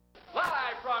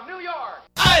from New York.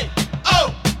 Hey,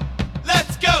 oh,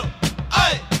 let's go.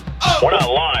 Hey, oh. We're not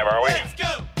live, are we? Let's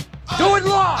go. Oh, Do it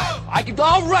live. oh,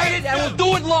 I'll write it and we'll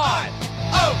do it live.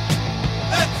 oh,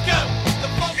 let's go. The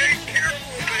funk Be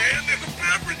careful, man. There's a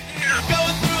beverage here.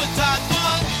 going through a tight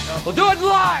one. We'll do it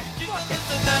live.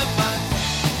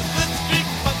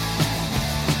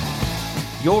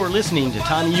 You're listening to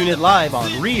Tiny Unit Live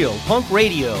on Real Punk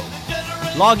Radio.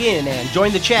 Log in and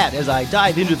join the chat as I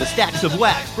dive into the stacks of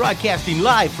wax, broadcasting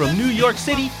live from New York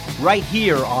City, right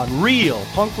here on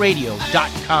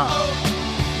RealPunkRadio.com.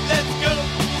 Let's go.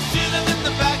 Shoot them in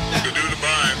the back now. To do the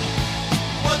bind.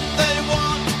 What they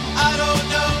want, I don't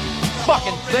know.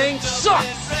 Fucking thing sucks.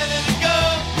 Ready to go.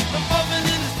 Performing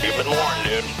in the You've been warned,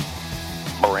 dude.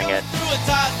 Bring it. through a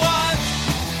tight one.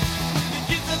 You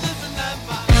keep to listen that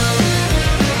fine.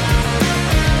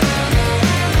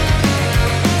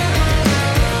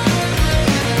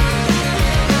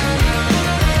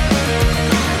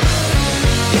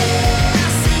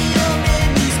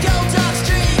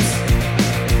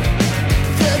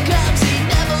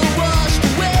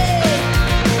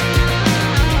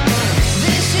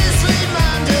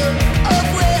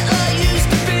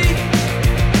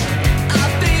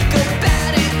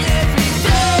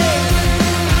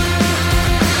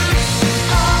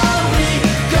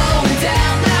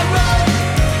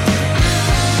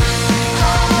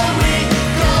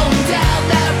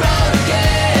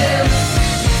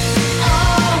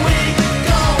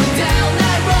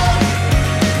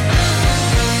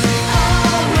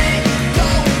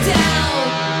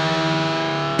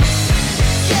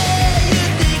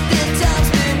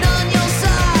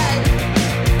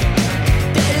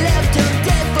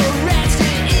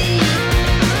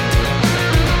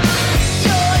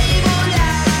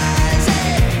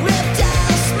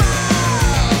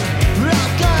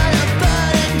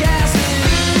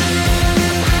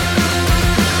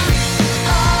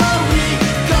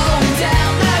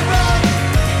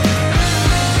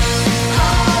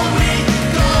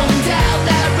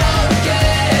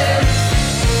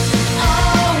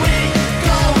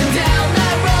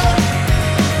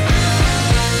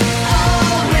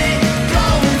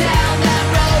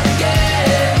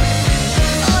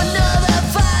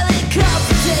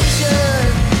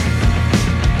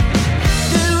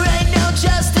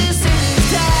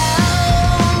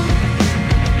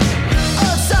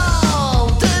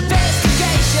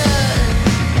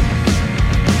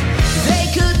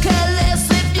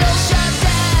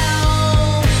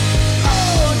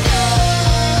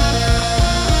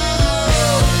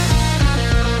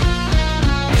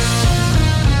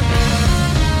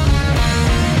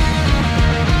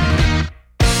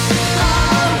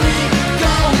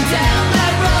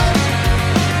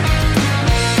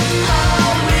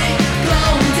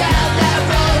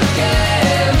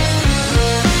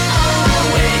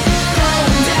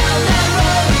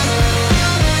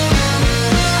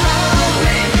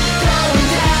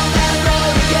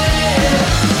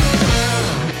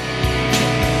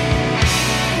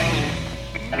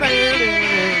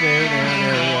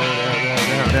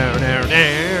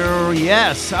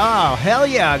 Yes, oh, hell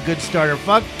yeah, good starter.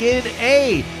 Fucking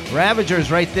A. Ravagers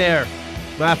right there.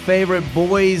 My favorite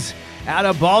boys out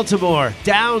of Baltimore.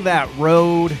 Down that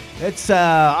road. It's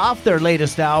off their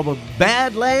latest album,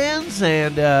 Badlands.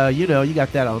 And, you know, you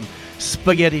got that on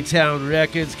Spaghetti Town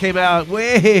Records. Came out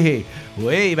way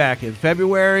back in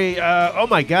February. Oh,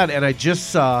 my God. And I just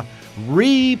saw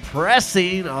repressed,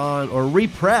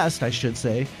 I should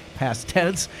say, past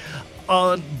tense,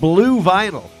 on blue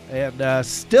vinyl. And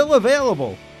still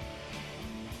available.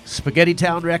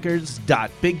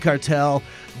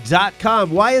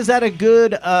 SpaghettiTownRecords.BigCartel.com. Why is that a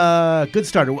good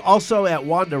starter? Also at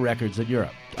Wanda Records in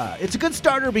Europe. It's a good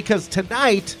starter because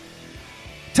tonight,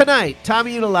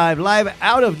 Tommy Unit live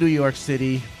out of New York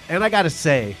City. And I got to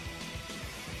say,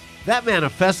 that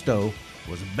manifesto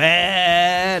was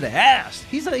badass.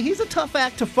 He's a tough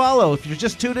act to follow. If you're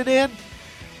just tuning in,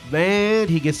 man,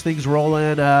 he gets things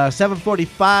rolling.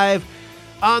 7:45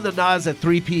 on the Nas at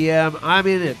 3 p.m. I'm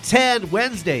in at 10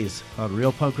 Wednesdays on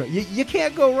Real Punk Rock. You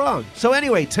can't go wrong. So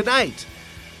anyway, tonight,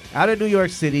 out of New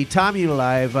York City, Tommy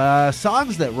Unit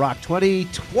songs that rock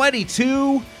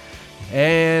 2022,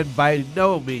 and by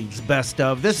no means best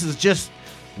of. This is just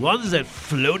ones that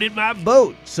floated my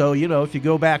boat. So, you know, if you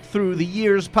go back through the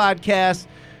year's podcast,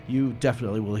 you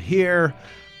definitely will hear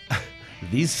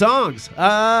these songs.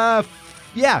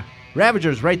 Yeah,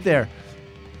 Ravagers right there.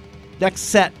 Next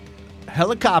set,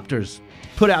 Helicopters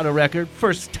put out a record.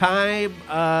 First time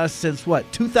since,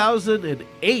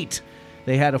 2008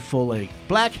 they had a full length.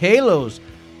 Black Halos,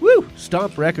 woo,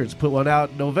 Stomp Records put one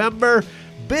out in November.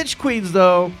 Bitch Queens,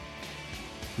 though,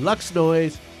 Lux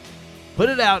Noise, put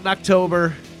it out in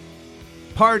October.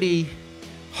 Party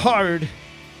Hard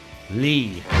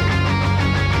Lee.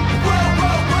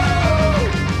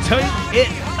 Turn it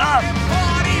up.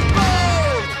 Party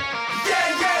mode.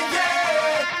 Yeah, yeah,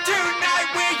 yeah. Tonight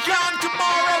we're young,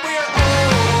 tomorrow we're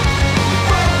old.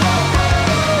 Whoa, whoa,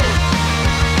 whoa.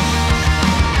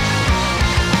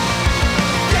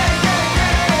 Yeah, yeah,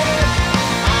 yeah.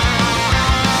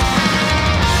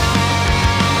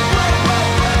 Whoa, whoa,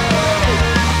 whoa.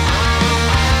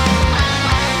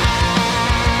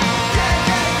 Yeah,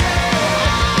 yeah,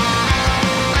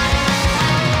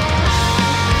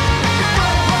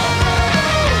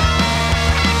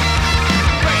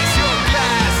 raise your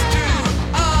glass to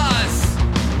us,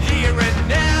 here and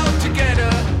now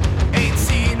together. Ain't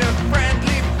seen a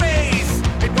friendly face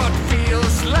in what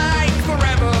feels like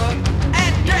forever.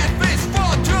 And death is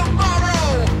for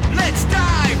tomorrow. Let's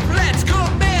dive, let's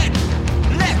commit.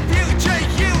 Let future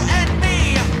you and me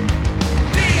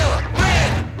deal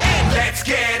with it. Let's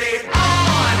get it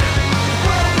on.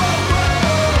 Whoa, whoa,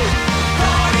 whoa.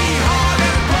 Party hard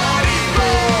and party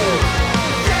bold.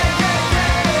 Yeah, yeah,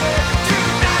 yeah.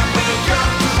 Tonight we're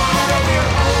young, tomorrow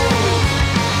we're old.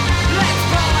 Let's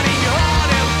party hard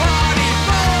and party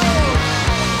bold.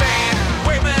 Men,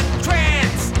 women,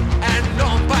 trans, and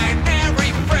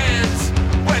non-binary friends.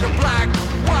 Whether black,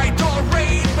 white, or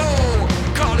rainbow,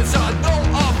 colors are no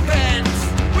offense.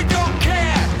 We don't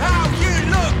care how you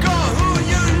look or who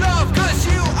you love, 'cause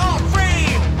you are free.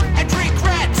 And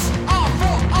regrets are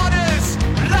for others,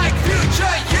 like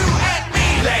future you and me.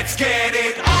 Let's get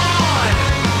it on.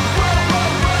 Whoa, whoa,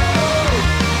 whoa.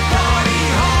 Party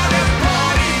hard and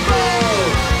party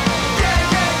bold. Yeah,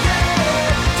 yeah, yeah.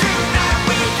 Tonight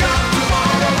we're young,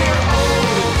 tomorrow we're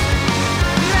old.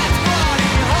 Let's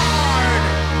party hard.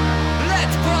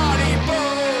 Let's party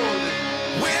bold.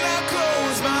 When I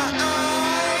close my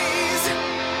eyes,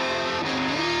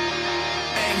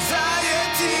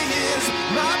 anxiety is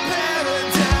my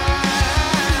paradigm.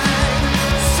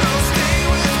 So stay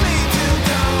with me till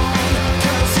dawn,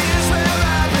 'cause here's where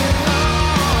I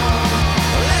belong.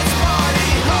 Let's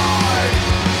party hard,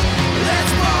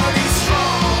 let's party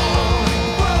strong.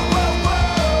 Whoa, whoa,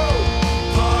 whoa.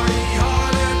 Party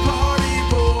hard and party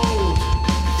bold.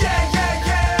 Yeah, yeah,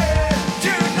 yeah.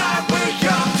 Tonight we're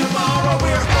young, tomorrow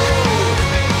we're old.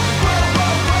 Whoa,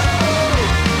 whoa, whoa.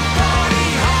 Party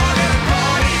hard and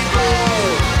party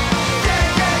bold. Yeah,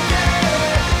 yeah, yeah.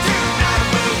 Tonight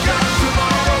we're young,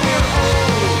 tomorrow we're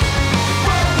old.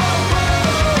 Whoa, whoa, whoa.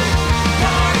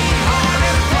 Party hard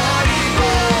and party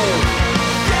bold.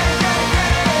 Yeah, yeah,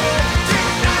 yeah.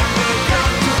 Tonight we're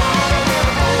young, tomorrow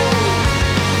we're old.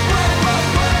 Whoa, whoa,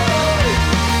 whoa.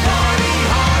 Party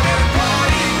hard and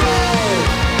party bold.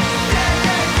 Yeah,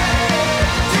 yeah, yeah.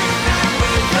 Tonight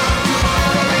we're young,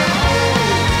 tomorrow we're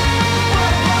old.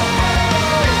 Whoa, whoa,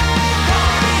 whoa.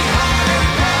 Party hard and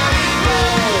party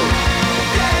bold.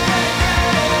 Yeah, yeah, yeah.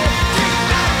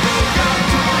 Tonight we're young,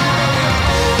 tomorrow we're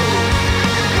old.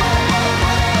 Whoa, whoa,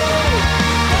 whoa.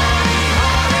 Party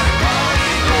hard and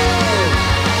party bold.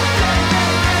 Yeah,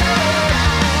 yeah, yeah.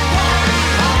 Party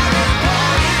hard and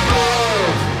party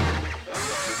bold.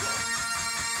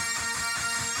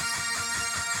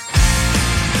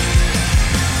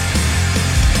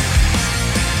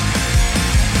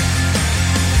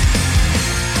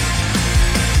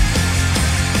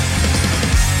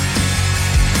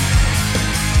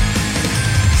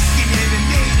 You never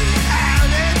made it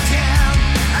out of town.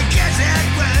 I guess that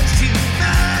was too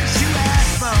much to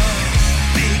ask for.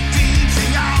 Big teams,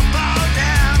 they all fall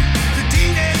down. The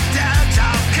teenage dogs,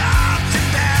 all cops and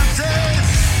bouncers.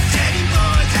 Teddy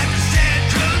boys at the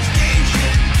Central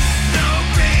Station. No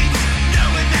brains, no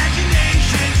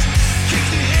imaginations. Kick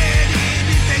your head in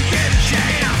if they get a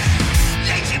chance.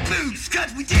 Lazy boots,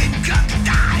 'cause we didn't cut the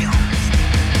dials.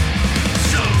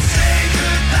 So say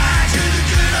goodbye to the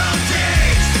good old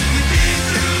days. We've been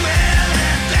through hell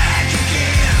and back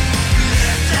again. We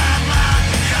left our mark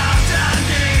across our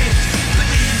names, but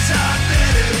these are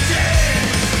better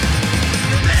days.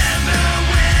 Remember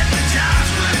when the times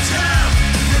were tough.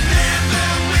 Remember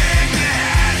when you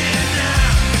had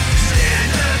enough.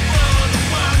 Stand up for the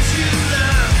ones you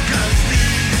love, 'cause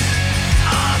these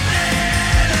are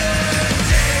better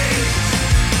days.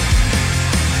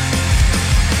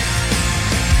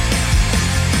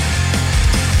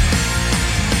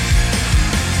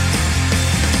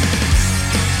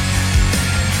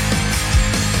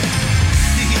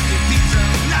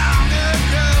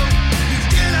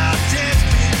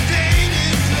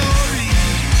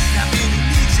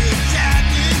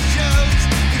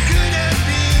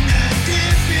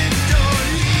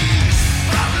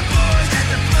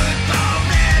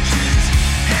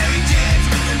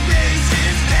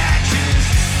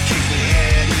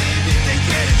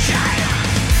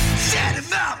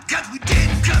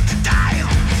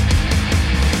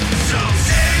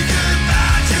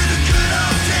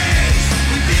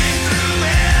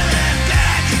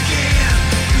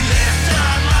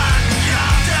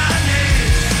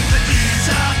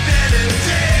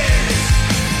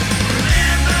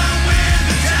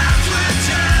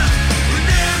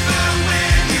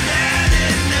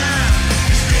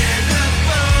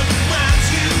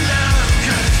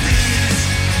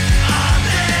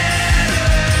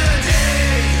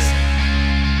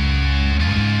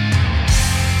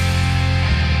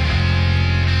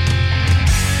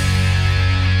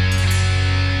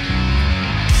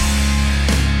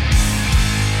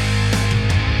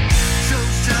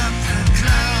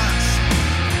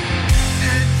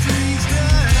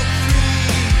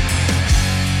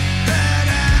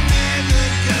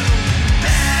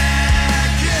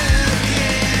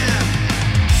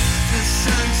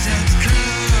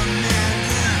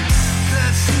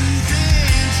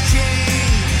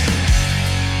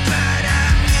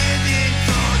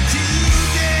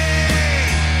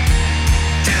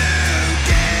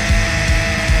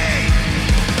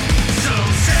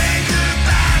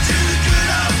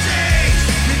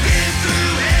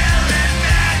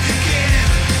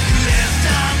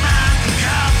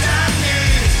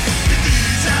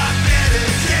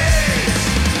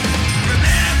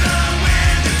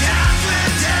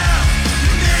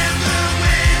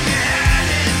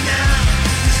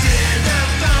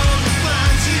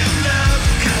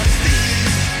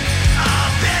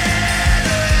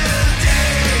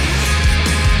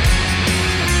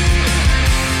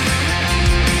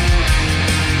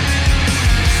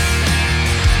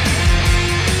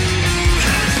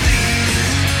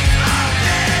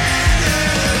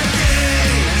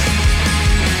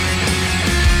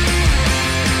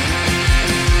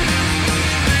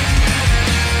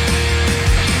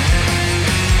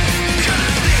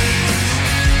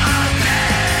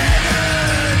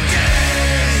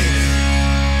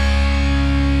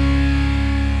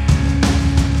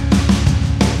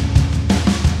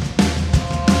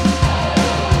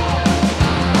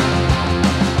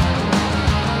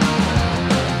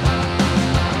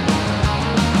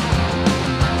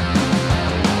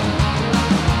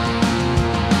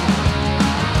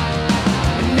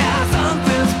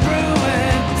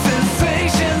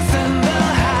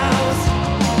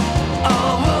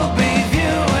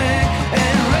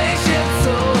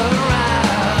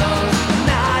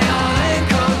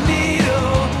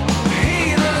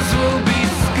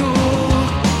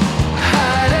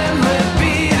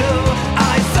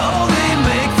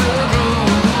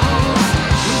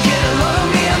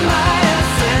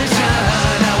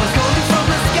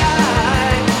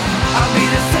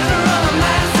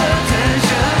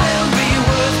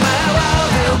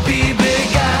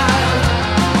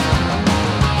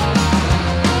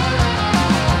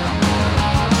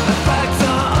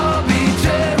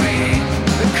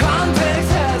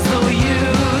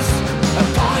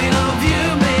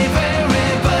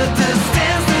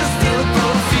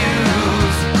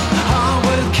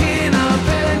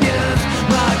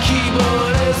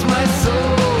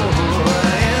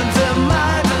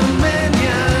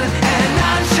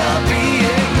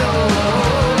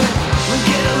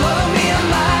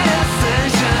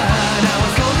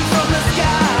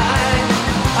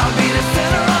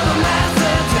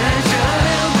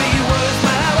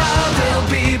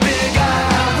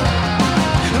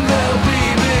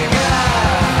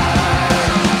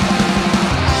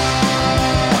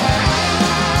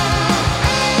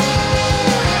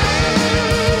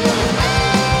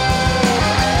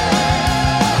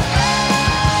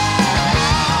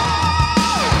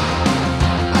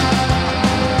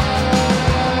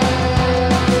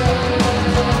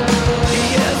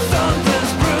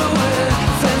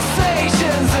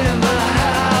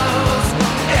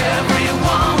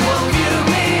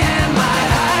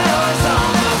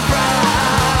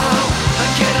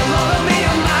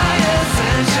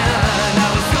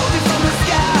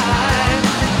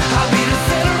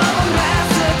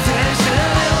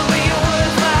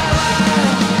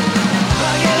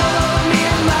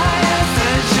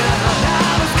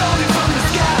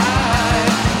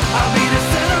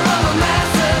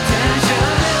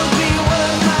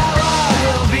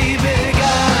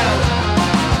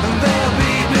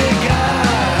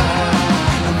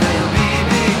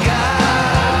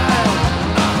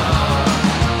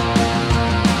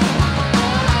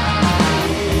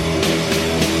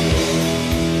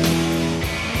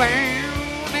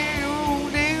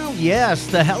 yes,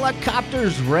 the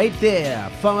Helicopters right there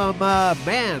from,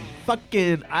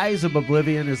 fucking Eyes of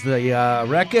Oblivion is the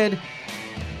record.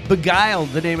 Beguiled,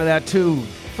 the name of that tune.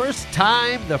 First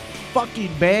time the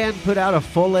fucking band put out a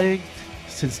full length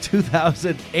since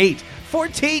 2008.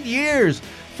 14 years.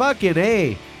 Fucking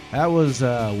A. That was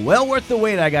well worth the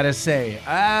wait, I gotta say.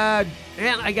 And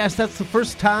I guess that's the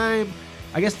first time,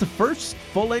 the first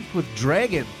full length with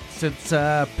Dragon since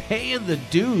Paying the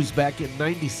Dues back in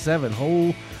 97.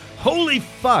 Holy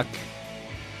fuck.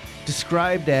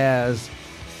 Described as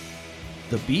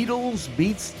the Beatles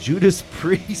meets Judas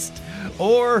Priest,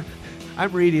 or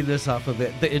I'm reading this off of the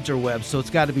interwebs, so it's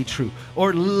got to be true.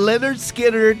 Or Leonard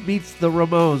Skinner meets the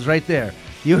Ramones, right there.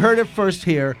 You heard it first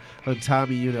here on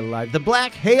Tommy Unit Live. The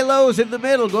Black Halos in the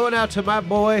middle, going out to my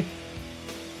boy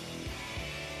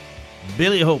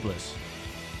Billy Hopeless,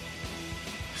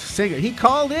 singer. He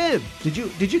called in. Did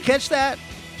you catch that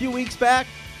a few weeks back?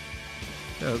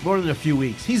 No, more than a few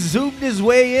weeks. He zoomed his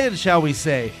way in, shall we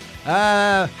say.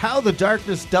 How the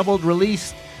Darkness Doubled,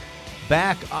 released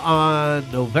back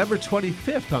on November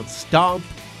 25th on Stomp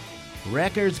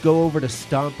Records. Go over to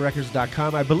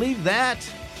stomprecords.com. I believe that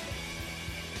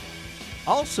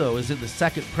also is in the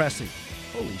second pressing.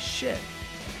 Holy shit.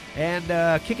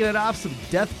 And kicking it off, some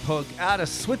death punk out of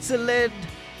Switzerland,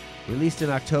 released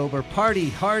in October. Party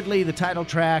Hardly, the title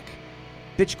track.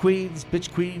 Bitch Queens,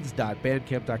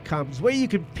 bitchqueens.bandcamp.com is where you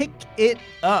can pick it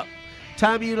up.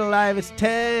 Tommy Unit Live, it's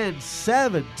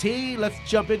 10:17. Let's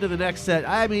jump into the next set.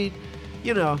 I mean,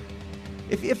 you know,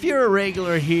 if you're a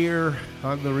regular here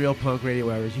on the Real Punk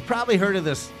Radio Hours, you probably heard of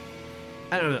this.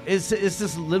 I don't know. It's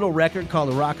this little record called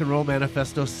the Rock and Roll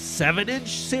Manifesto 7-inch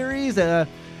series. Yeah,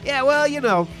 well, you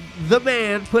know, the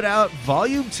man put out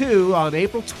Volume 2 on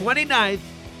April 29th.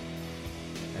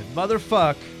 And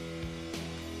motherfuck,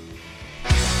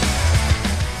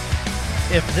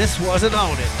 if this wasn't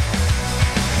on it.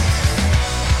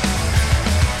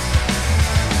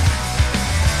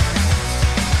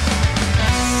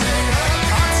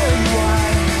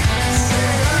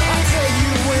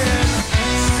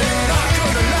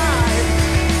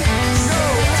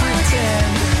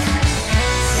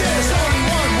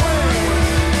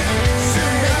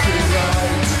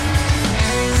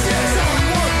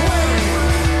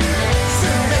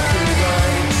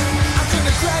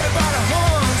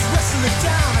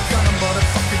 Down, I got a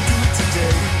motherfucking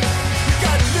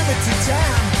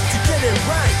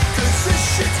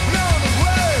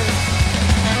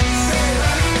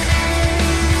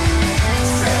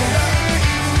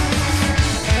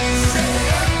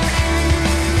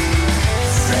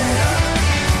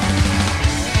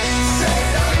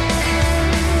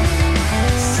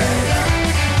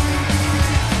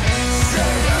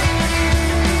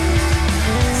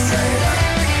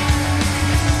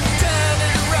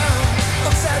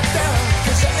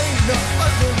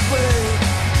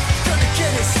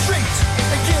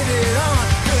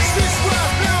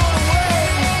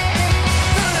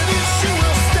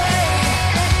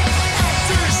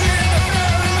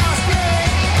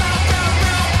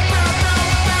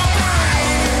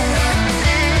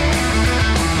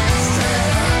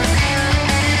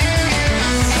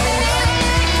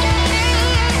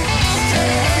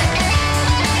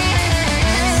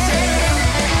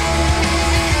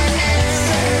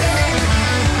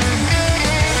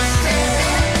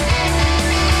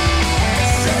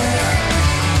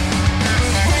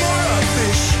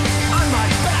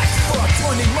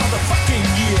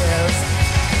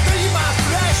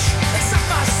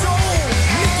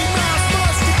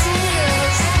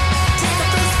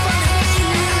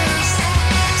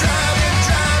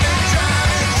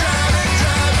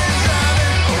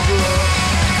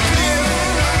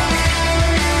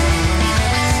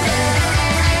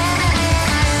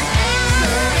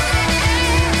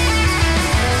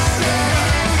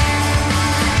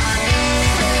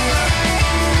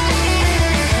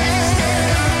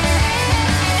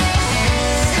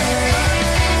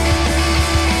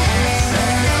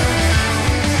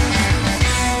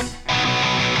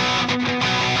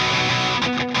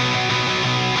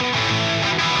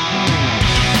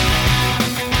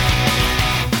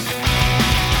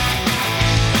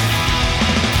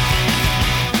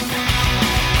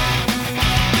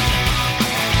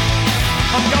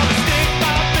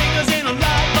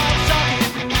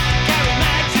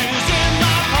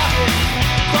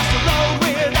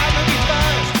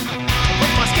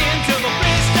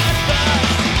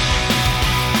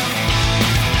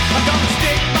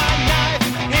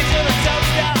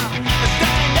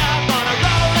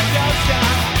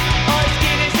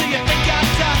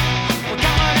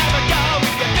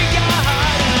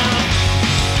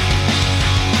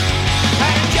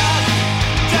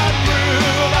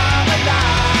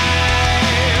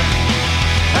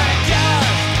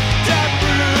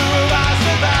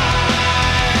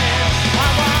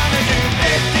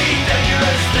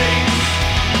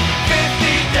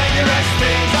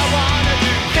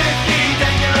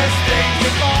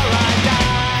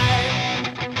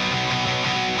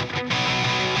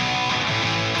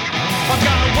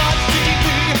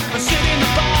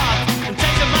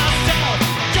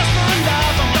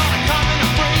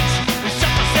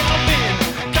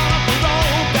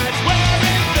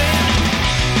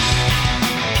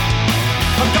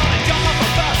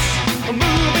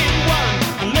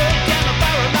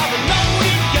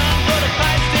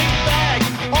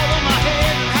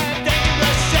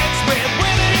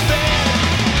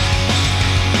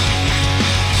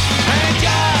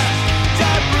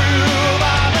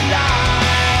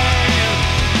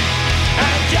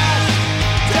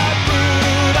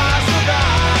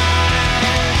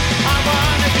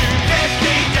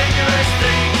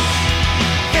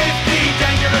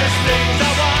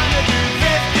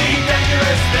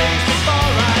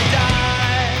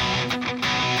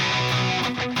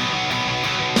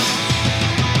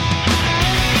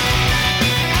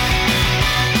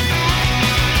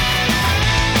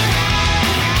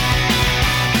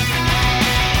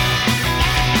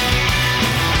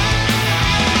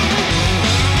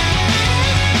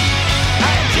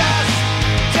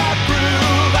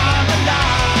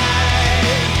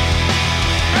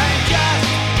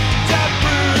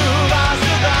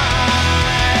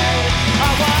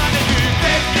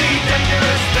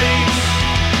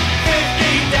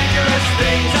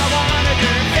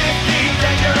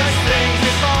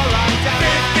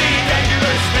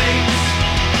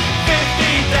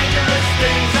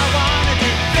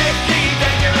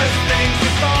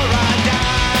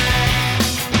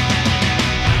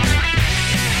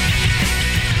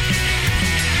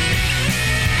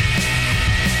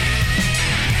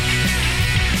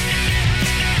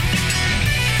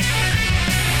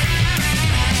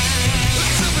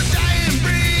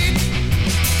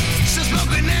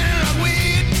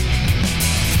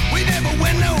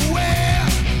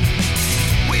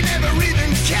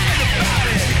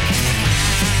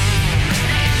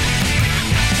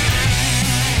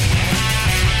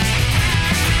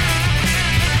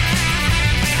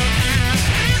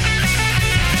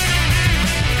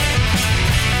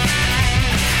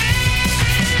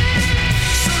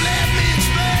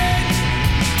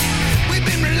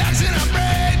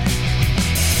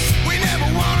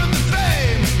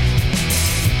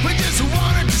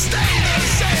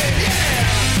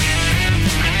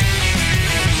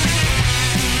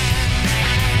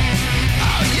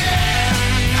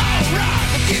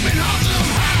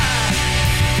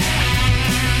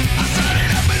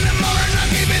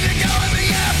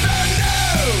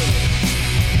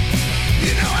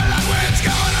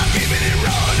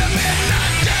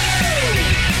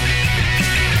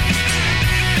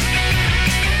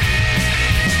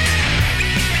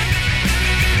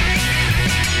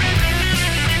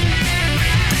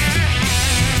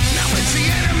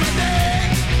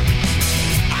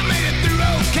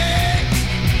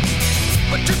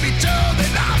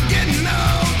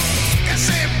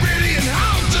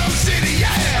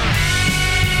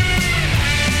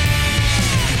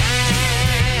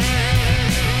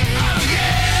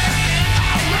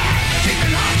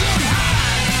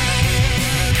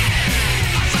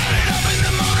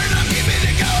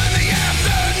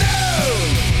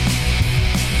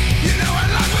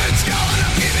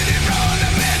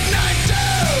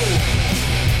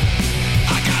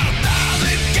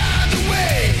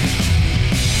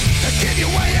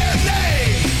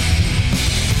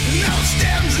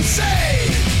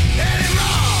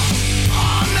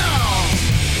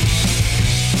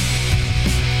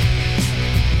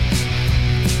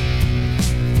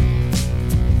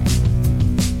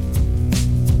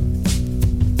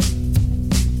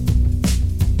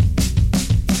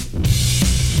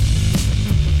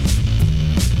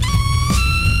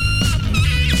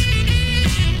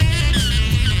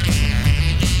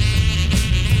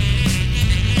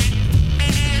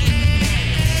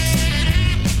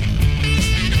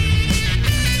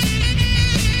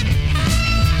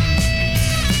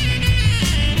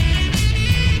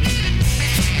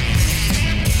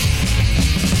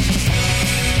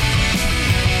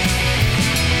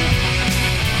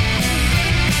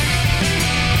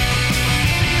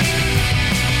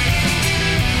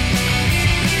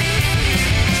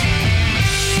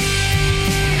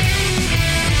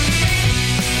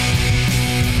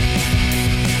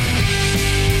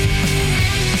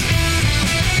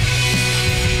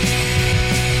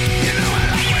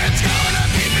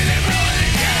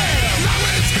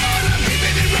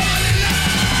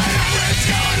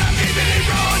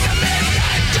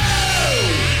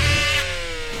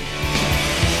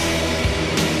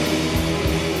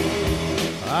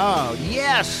Oh,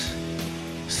 yes!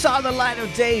 Saw the light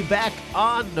of day back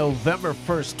on November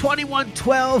 1st.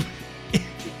 2112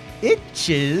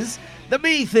 inches. The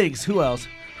Me Things. Who else?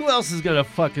 Who else is gonna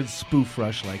fucking spoof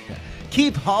Rush like that?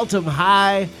 Keep Haltom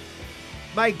High.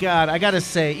 My God, I gotta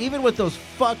say, even with those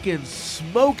fucking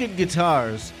smoking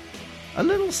guitars, a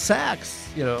little sax,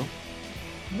 a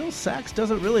little sax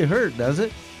doesn't really hurt, does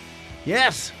it?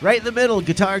 Yes, right in the middle,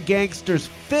 Guitar Gangsters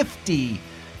 50.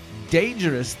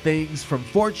 Dangerous Things from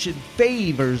Fortune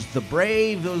Favors the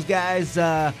Brave. Those guys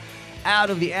out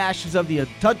of the ashes of the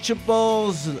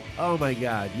Untouchables. Oh my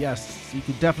God, yes. You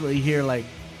can definitely hear like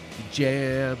the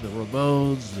Jam, the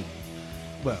Ramones, and,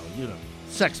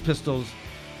 Sex Pistols,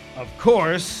 of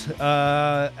course.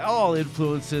 All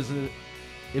influences in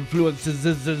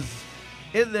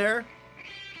there.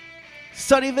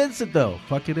 Sonny Vincent, though.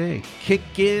 Fucking A.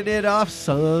 Kicking it off,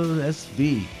 son.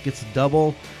 SV. Gets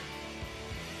double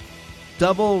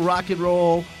rock and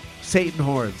roll Satan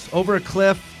horns. Over a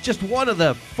Cliff. Just one of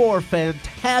the 4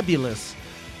 fantabulous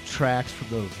tracks from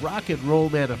the Rock and Roll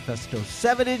Manifesto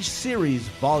 7-inch series,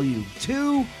 Volume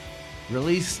 2.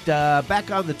 Released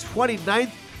back on the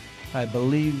 29th. I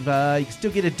believe you can still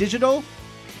get it digital.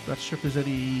 Not sure if there's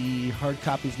any hard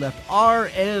copies left.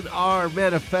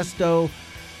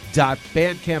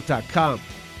 rnrmanifesto.bandcamp.com.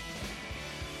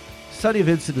 Sonny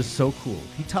Vincent is so cool.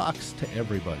 He talks to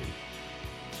everybody.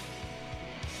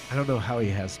 I don't know how he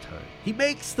has time. He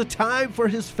makes the time for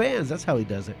his fans. That's how he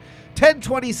does it.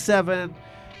 1027.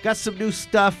 Got some new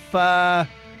stuff. Had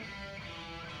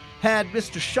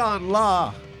Mr. Sean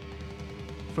Law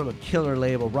from a killer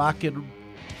label, Rockin'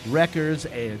 Records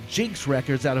and Jinx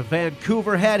Records out of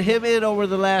Vancouver. Had him in over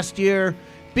the last year.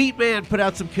 Beatman put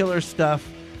out some killer stuff.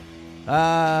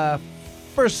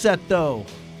 First set, though.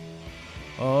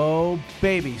 Oh,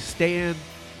 baby. Staying.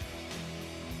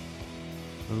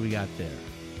 What do we got there?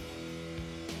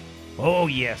 Oh,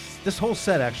 yes. This whole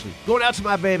set, actually. Going out to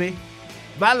my baby.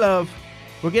 My love.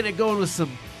 We're getting it going with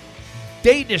some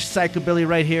Danish psychobilly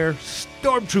right here.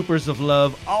 Stormtroopers of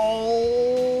Love.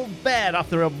 All bad off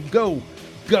their album. Go,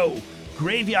 go,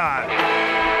 Graveyard.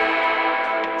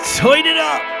 Join it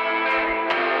up.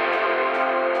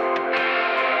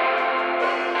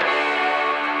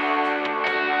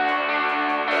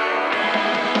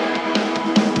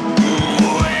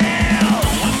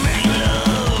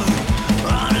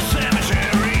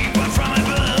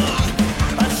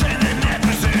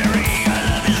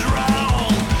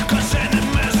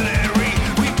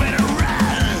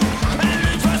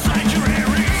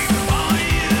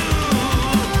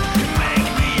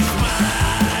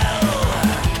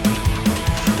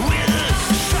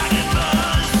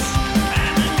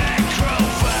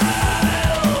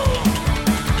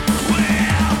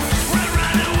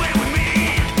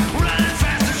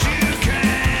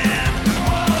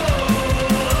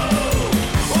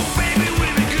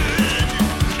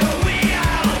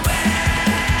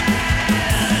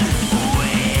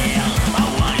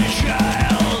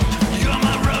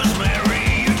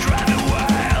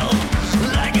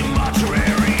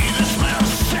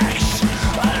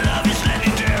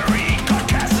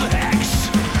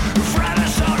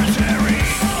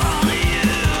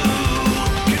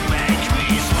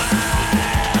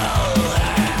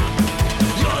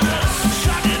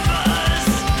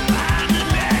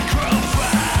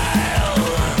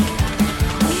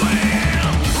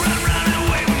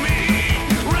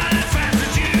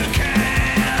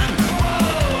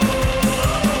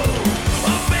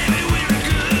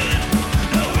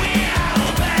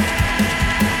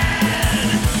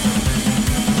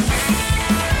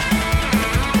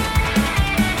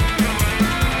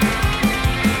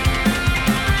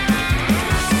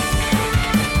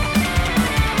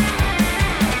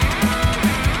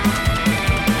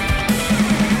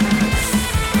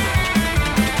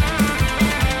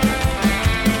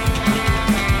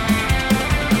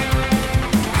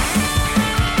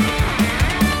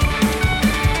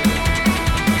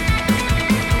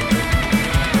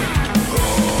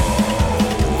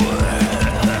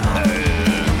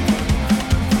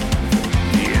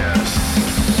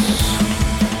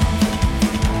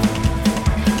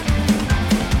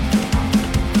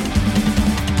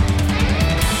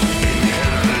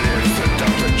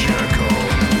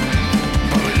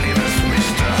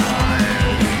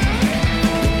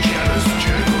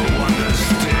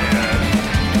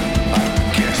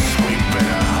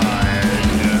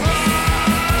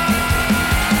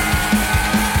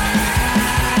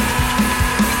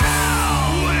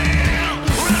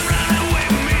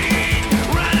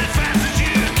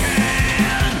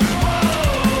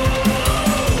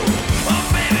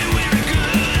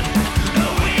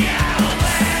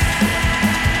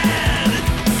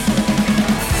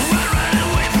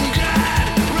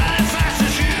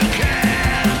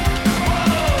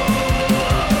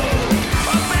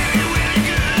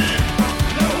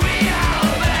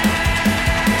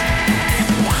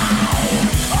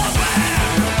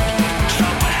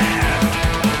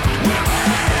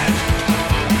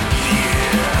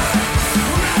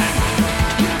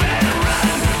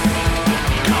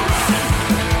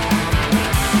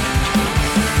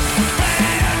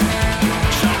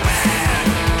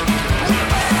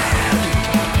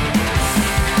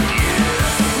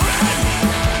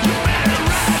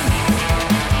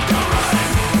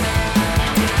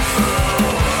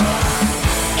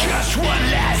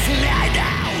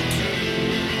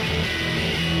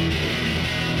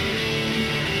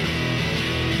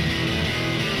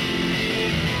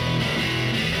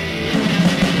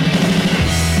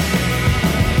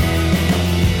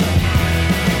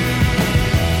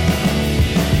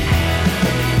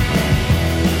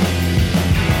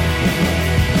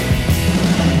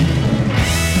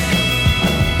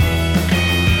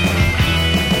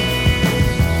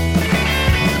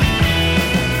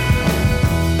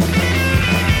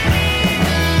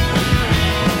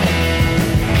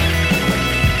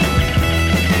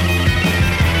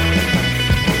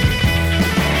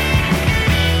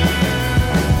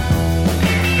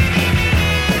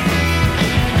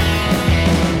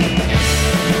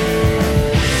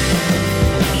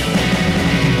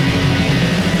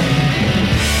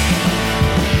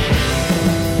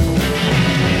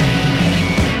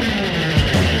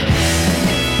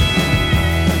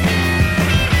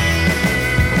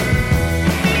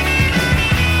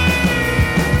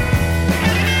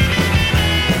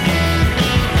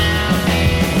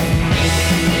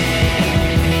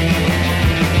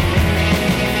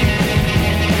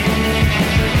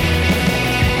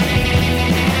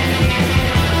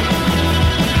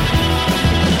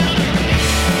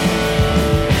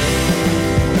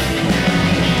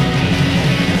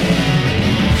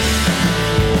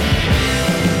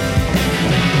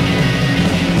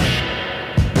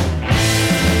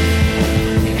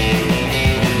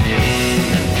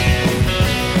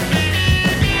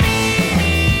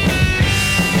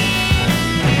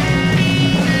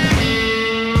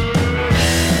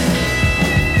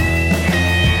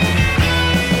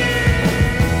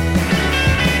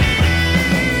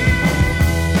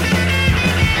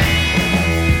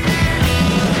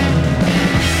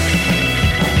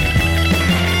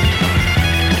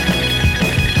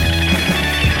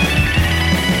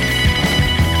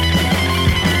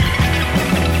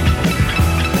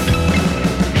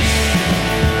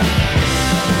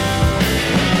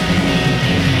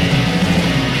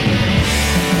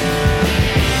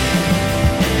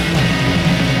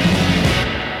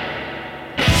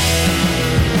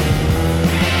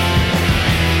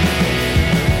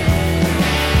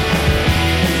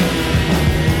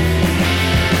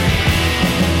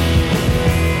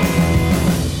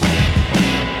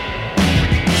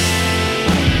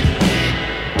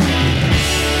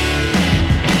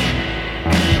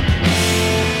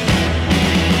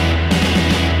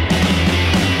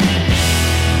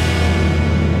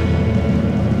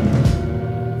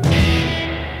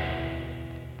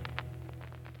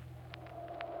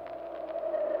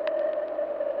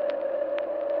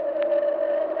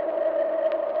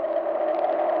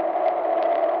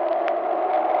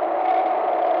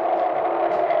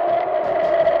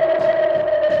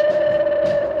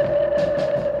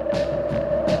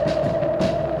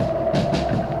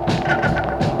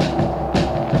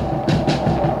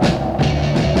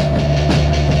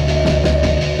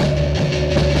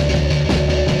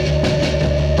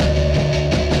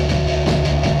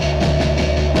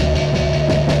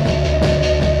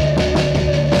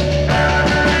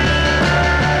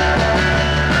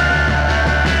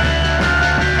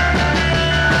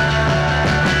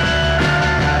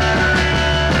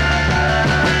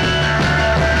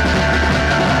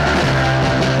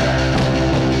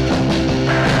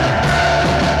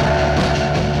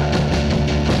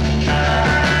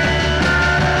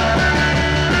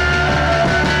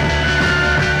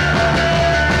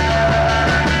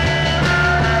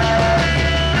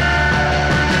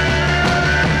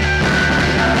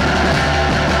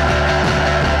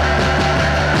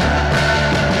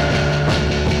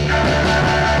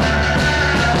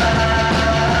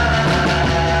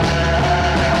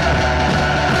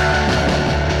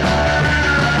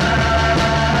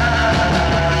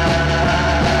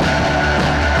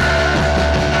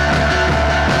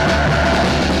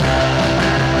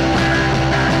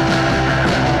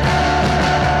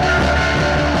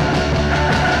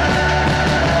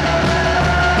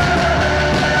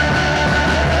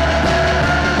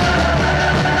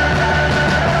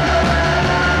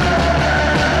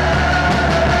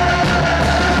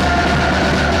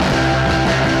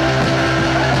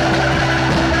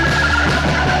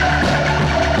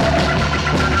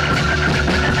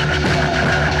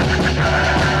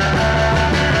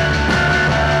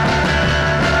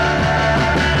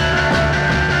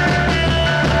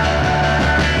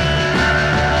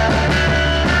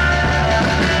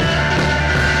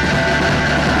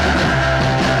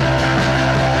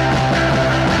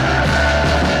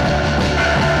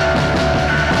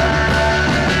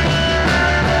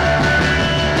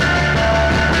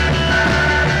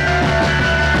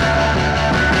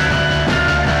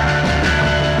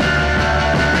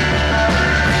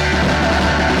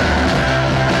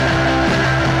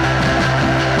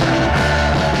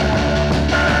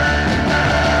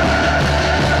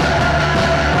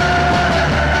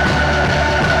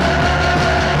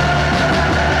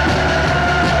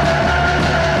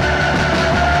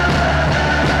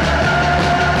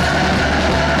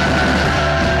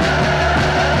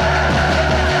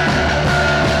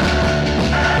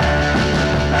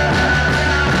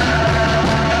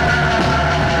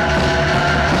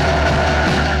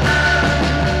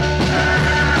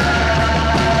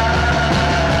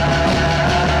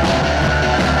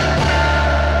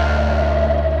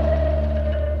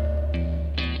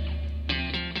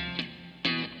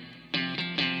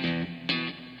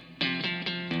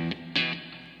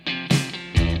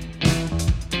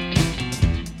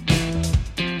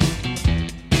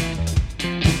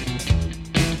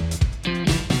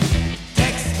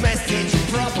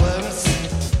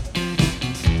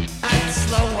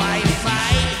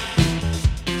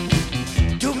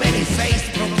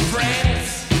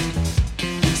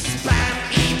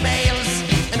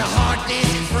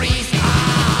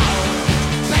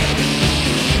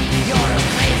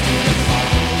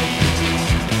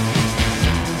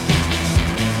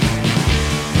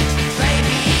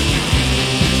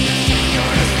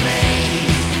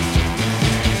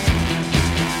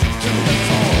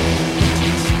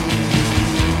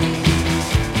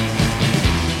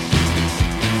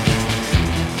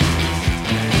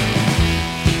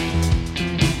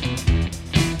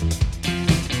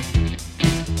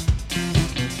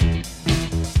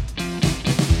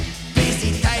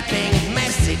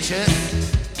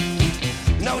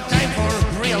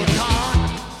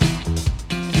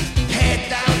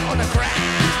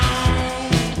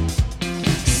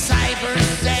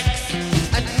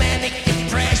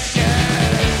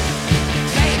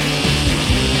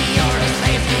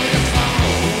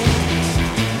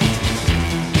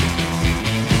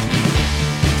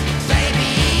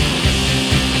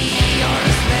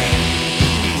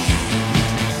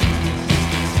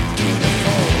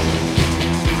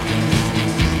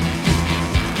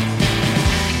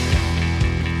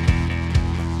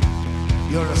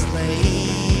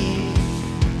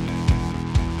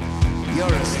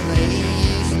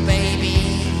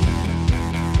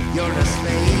 You're a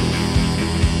slave.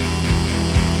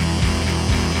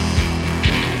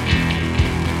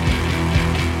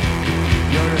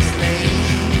 You're a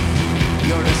slave.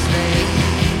 You're a slave.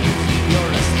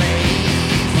 You're a slave.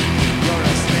 You're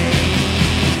a slave.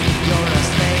 You're a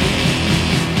slave.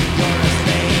 You're a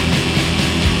slave.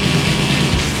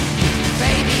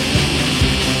 Baby,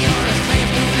 you're a slave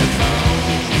to the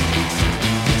bone.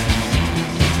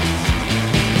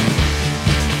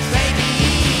 Baby,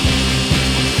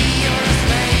 you're a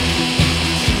slave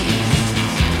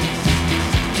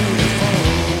to the bone. To the bone.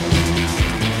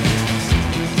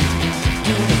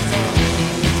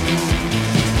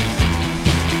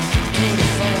 To the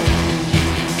bone.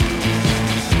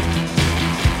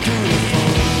 To the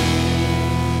bone.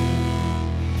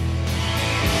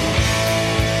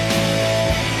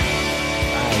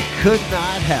 I could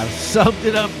not have summed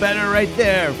it up better right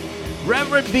there.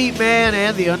 Reverend Beatman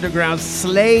and the Underground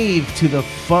Slave to the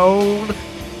Phone.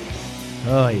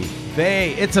 Oy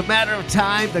vey. It's a matter of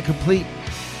time. The complete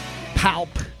PALP,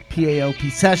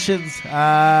 P-A-L-P sessions,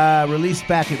 released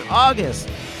back in August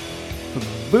from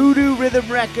Voodoo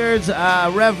Rhythm Records.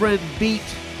 Reverend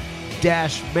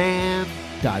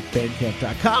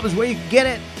Beat-Man.bandcamp.com is where you can get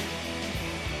it.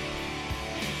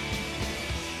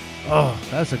 Oh,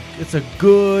 it's a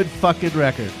good fucking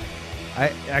record.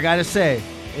 I gotta say,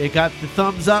 it got the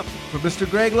thumbs up from Mr.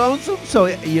 Greg Lonesome, so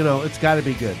it's gotta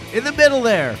be good. In the middle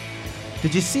there,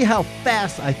 did you see how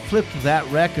fast I flipped that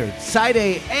record? Side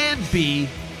A and B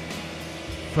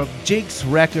from Jinx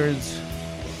Records.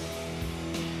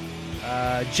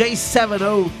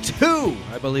 J702,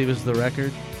 I believe is the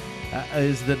record.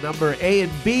 Is the number A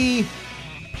and B.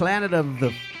 Planet of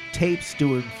the Tapes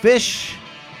doing Fish.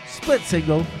 Split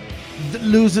single.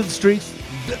 Losing Streaks.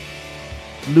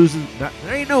 Losing.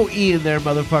 There ain't no E in there,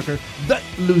 motherfucker.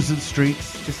 Losing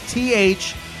Streaks. Just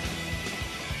TH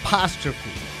apostrophe.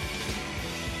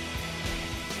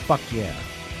 Fuck yeah.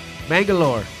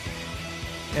 Mangalore.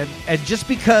 And just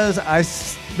because I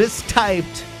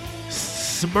mistyped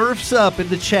Smurfs up in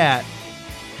the chat,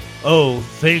 oh,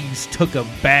 things took a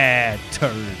bad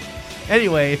turn.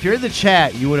 Anyway, if you're in the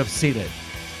chat, you would have seen it.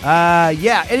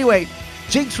 Anyway,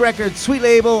 Jinx Records, sweet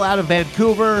label out of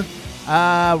Vancouver.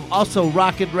 Also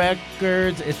Rockin'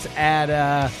 Records. It's at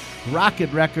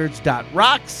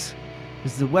rockinrecords.rocks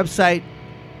is the website.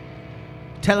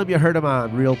 Tell them you heard them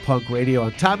on Real Punk Radio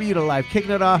on Tommy Una Live,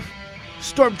 kicking it off.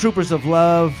 Stormtroopers of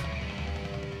Love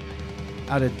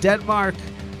out of Denmark,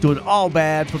 doing All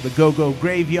Bad from the Go-Go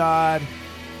Graveyard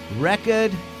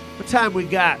record. What time we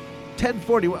got?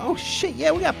 10:40. Oh shit!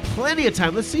 Yeah, we got plenty of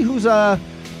time. Let's see who's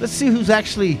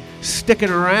actually sticking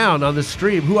around on the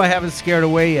stream. Who I haven't scared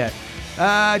away yet.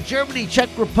 Germany, Czech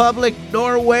Republic,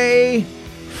 Norway,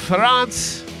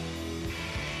 France.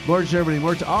 More Germany,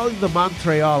 all of the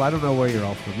Montreal. I don't know where you're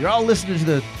all from. You're all listening to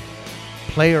the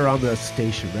player on the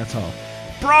station. That's all.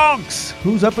 Bronx.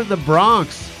 Who's up in the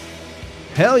Bronx?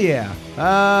 Hell yeah.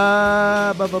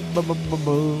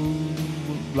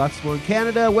 Lots more in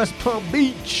Canada. West Palm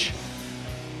Beach.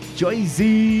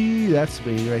 Joyzy. That's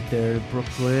me right there.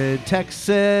 Brooklyn,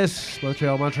 Texas.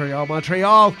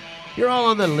 Montreal. You're all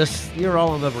on the list. You're all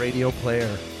on the radio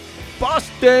player.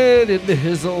 Boston in the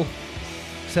hizzle.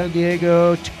 San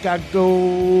Diego,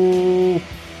 Chicago,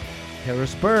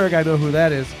 Harrisburg. I know who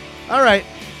that is. All right.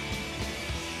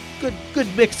 Good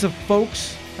mix of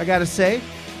folks, I gotta say.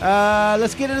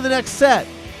 Let's get into the next set.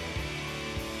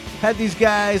 Had these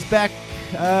guys back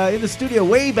in the studio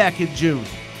way back in June.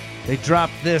 They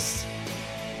dropped this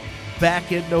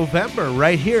back in November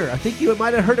right here. I think you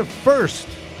might have heard it first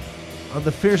on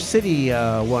the Fierce City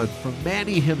one from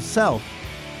Manny himself.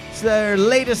 It's their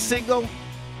latest single,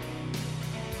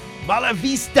 Mala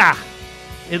Vista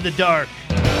in the Dark.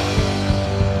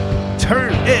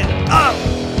 Turn it up!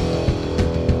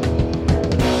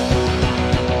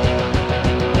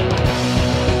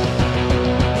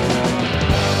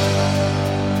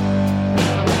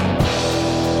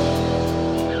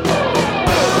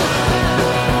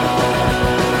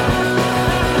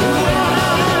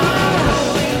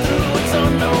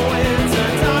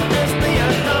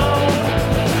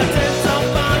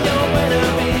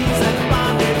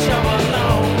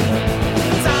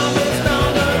 Time is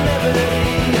not a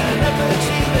liberty, and never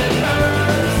cheated her.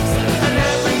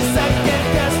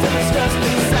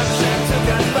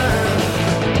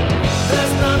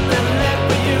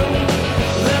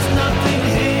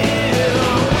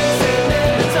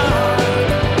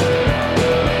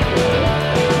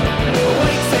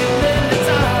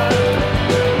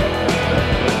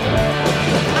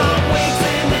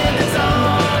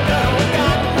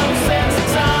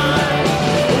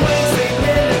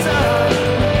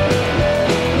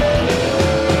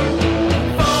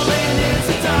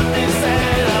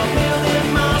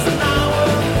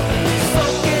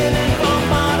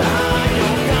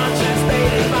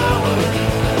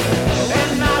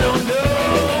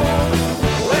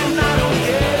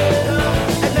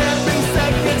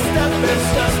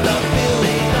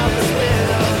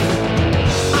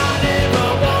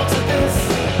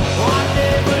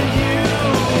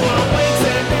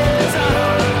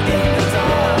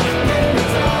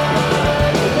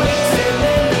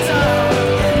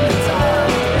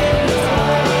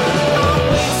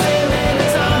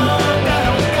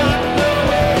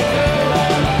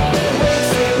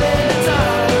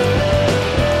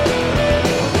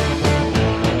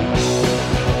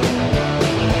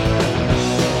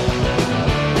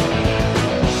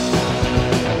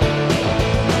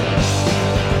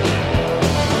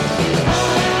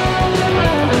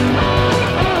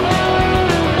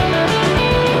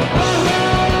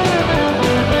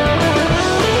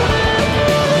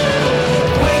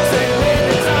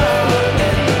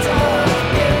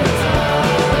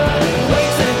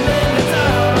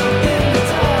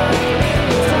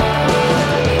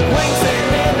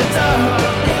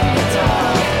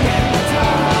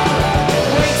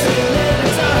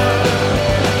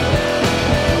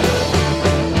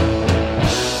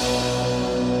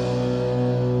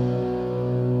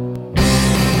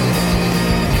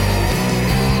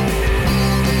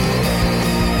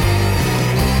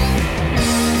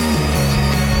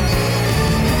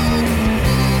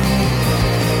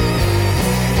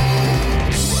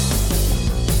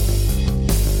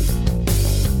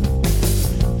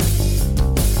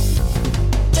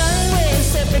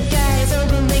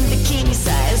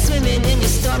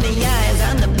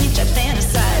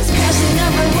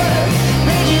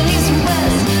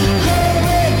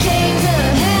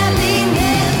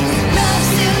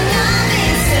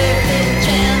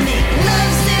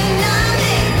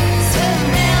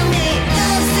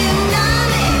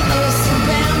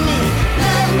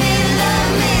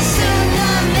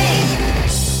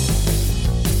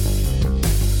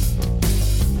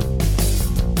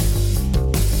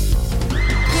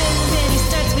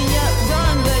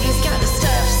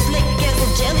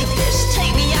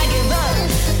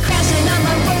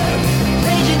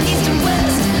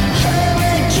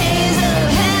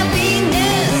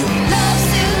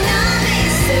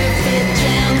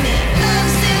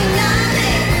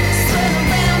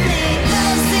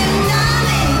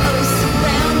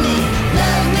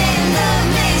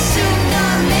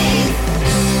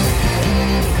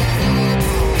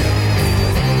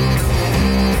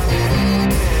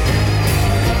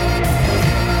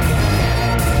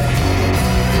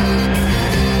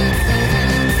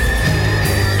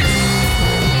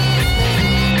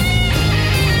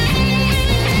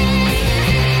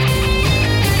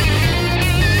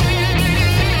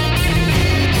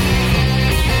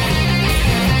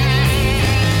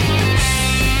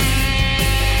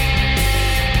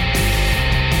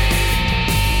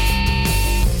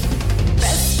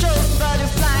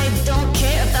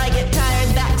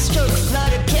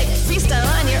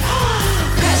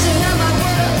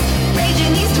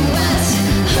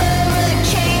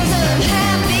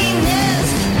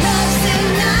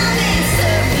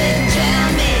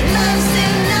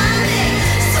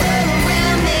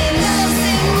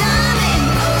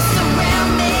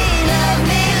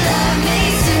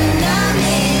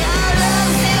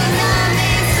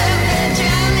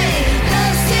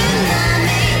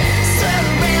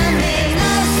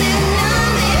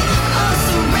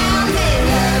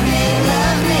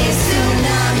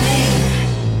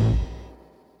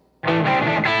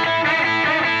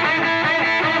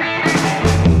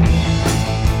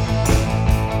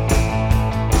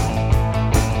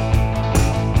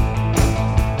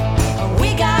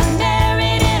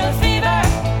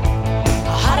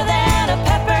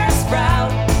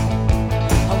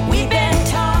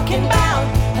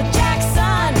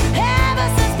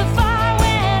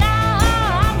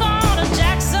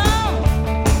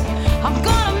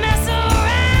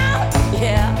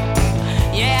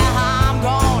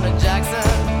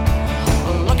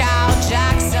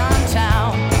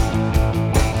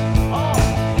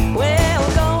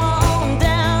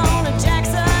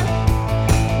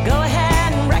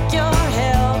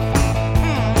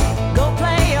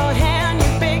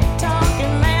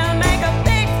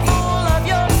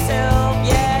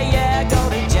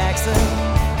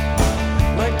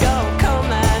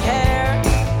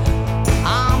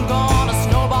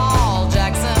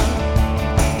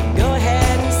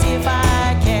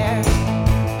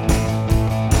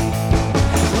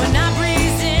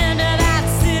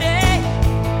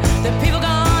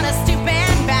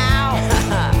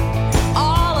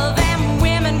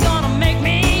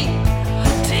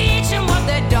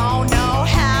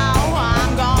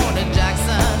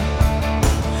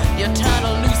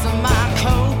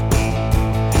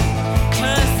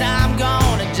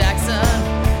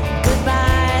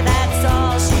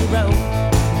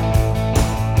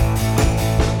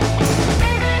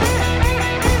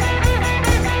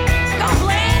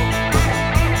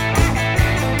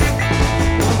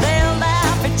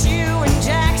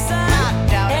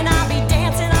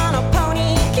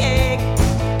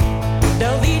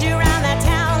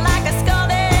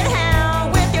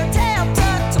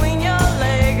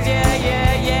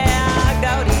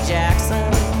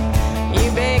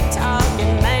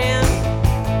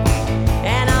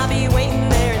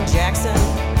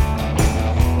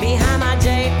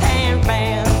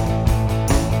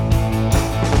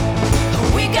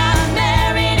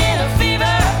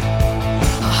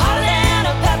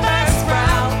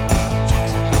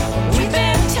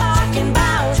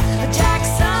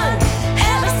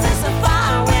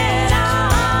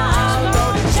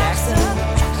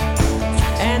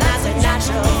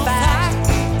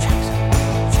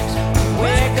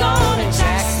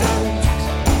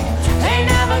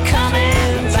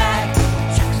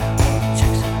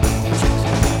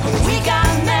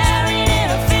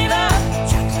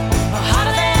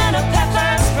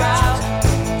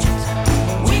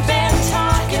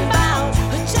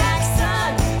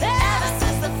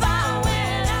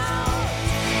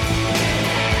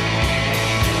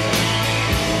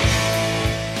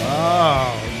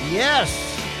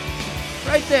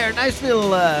 nice little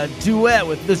duet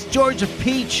with Miss Georgia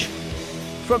Peach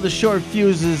from the Short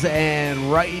Fuses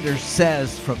and Writer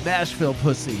Says from Nashville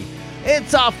Pussy.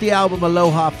 It's off the album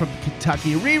Aloha from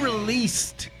Kentucky,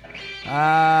 re-released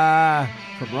from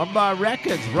Rumbar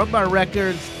Records,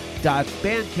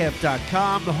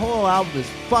 rumbarrecords.bandcamp.com. The whole album is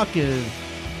fucking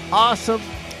awesome.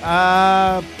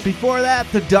 Before that,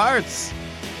 The Darts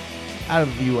out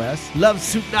of the U.S. Love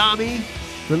Tsunami,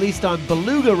 released on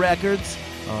Beluga Records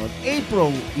on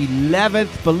April 11th.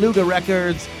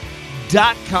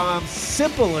 BelugaRecords.com.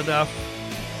 Simple enough.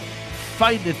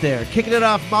 Find it there. Kicking it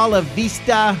off, Mala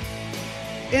Vista,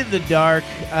 In the Dark.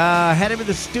 Had him in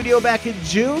the studio back in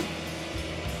June.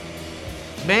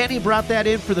 Manny brought that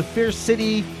in for the Fierce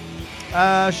City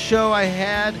show I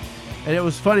had. And it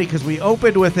was funny because we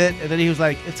opened with it, and then he was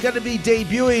like, it's going to be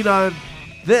debuting on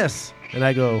this. And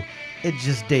I go, it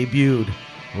just debuted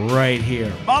right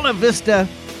here. Mala Vista,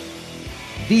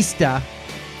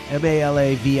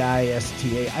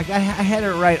 M-A-L-A-V-I-S-T-A. I had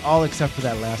it right all except for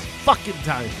that last fucking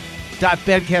time.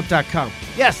 .bandcamp.com.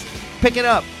 Yes, pick it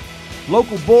up.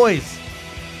 Local boys.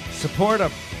 Support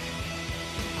them.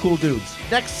 Cool dudes.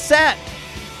 Next set.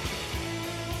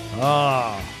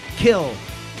 Kill.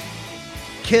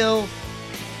 Killer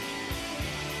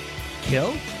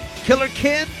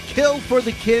Kid. Kill for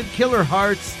the Kid. Killer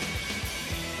Hearts.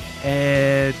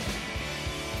 And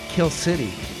Kill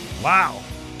City. Wow.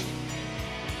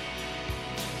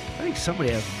 I think somebody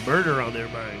has murder on their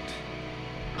mind.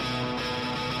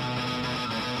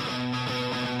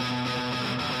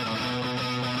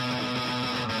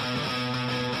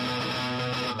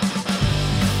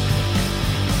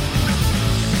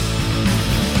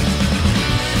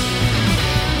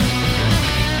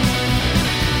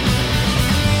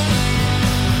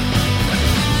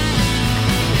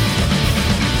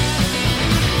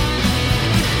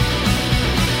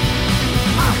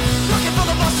 Looking for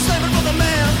the boss, saving for the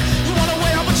man. You wanna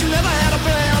wear, but you never had a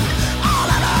plan. All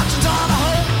that options